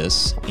record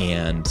this,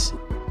 and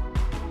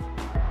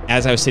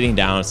as I was sitting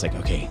down, it's like,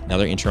 okay,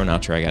 another intro and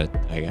outro I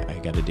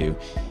got to do.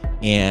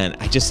 And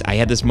I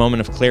had this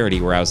moment of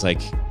clarity where I was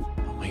like,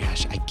 oh my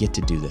gosh, I get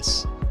to do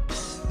this.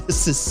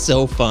 This is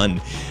so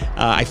fun.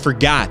 I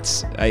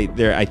forgot.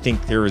 I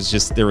think there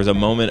was a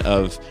moment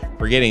of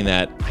forgetting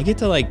that I get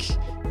to like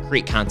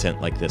create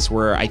content like this,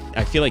 where I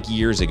feel like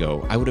years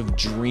ago I would have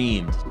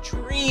dreamed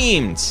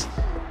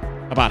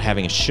about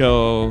having a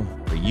show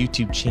or a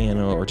YouTube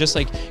channel, or just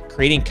like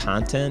creating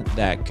content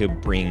that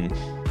could bring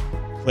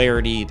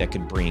clarity, that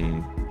could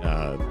bring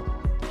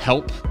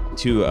help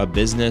to a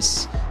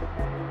business.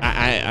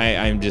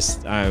 I'm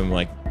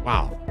like,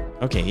 wow.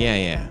 Okay,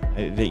 yeah.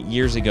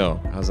 Years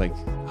ago, I was like,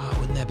 oh,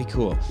 wouldn't that be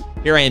cool?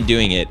 Here I am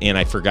doing it, and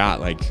I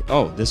forgot, like,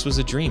 oh, this was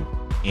a dream.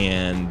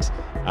 And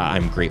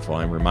I'm grateful.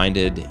 I'm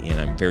reminded,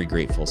 and I'm very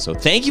grateful. So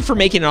thank you for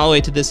making it all the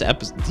way to this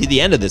to the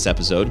end of this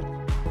episode.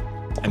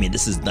 I mean,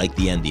 this is like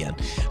the end. If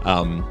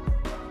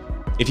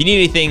you need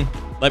anything,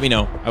 let me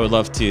know. I would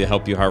love to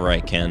help you however I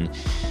can.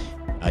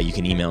 You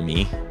can email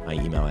me. My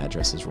email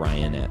address is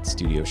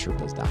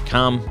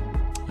ryan@studiosherpas.com.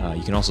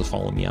 You can also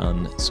follow me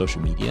on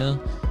social media.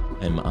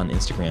 I'm on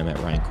Instagram at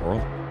Ryan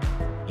Coral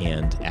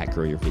and at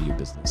Grow Your Video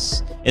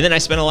Business. And then I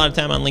spend a lot of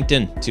time on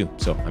LinkedIn too.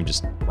 So I'm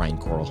just Ryan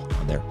Coral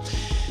on there.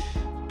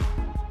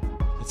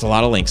 It's a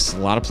lot of links, a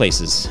lot of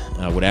places.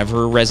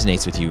 Whatever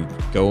resonates with you,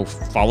 go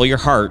follow your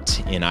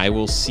heart, and I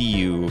will see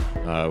you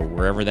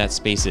wherever that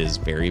space is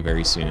very,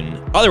 very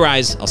soon.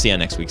 Otherwise, I'll see you on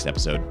next week's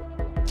episode.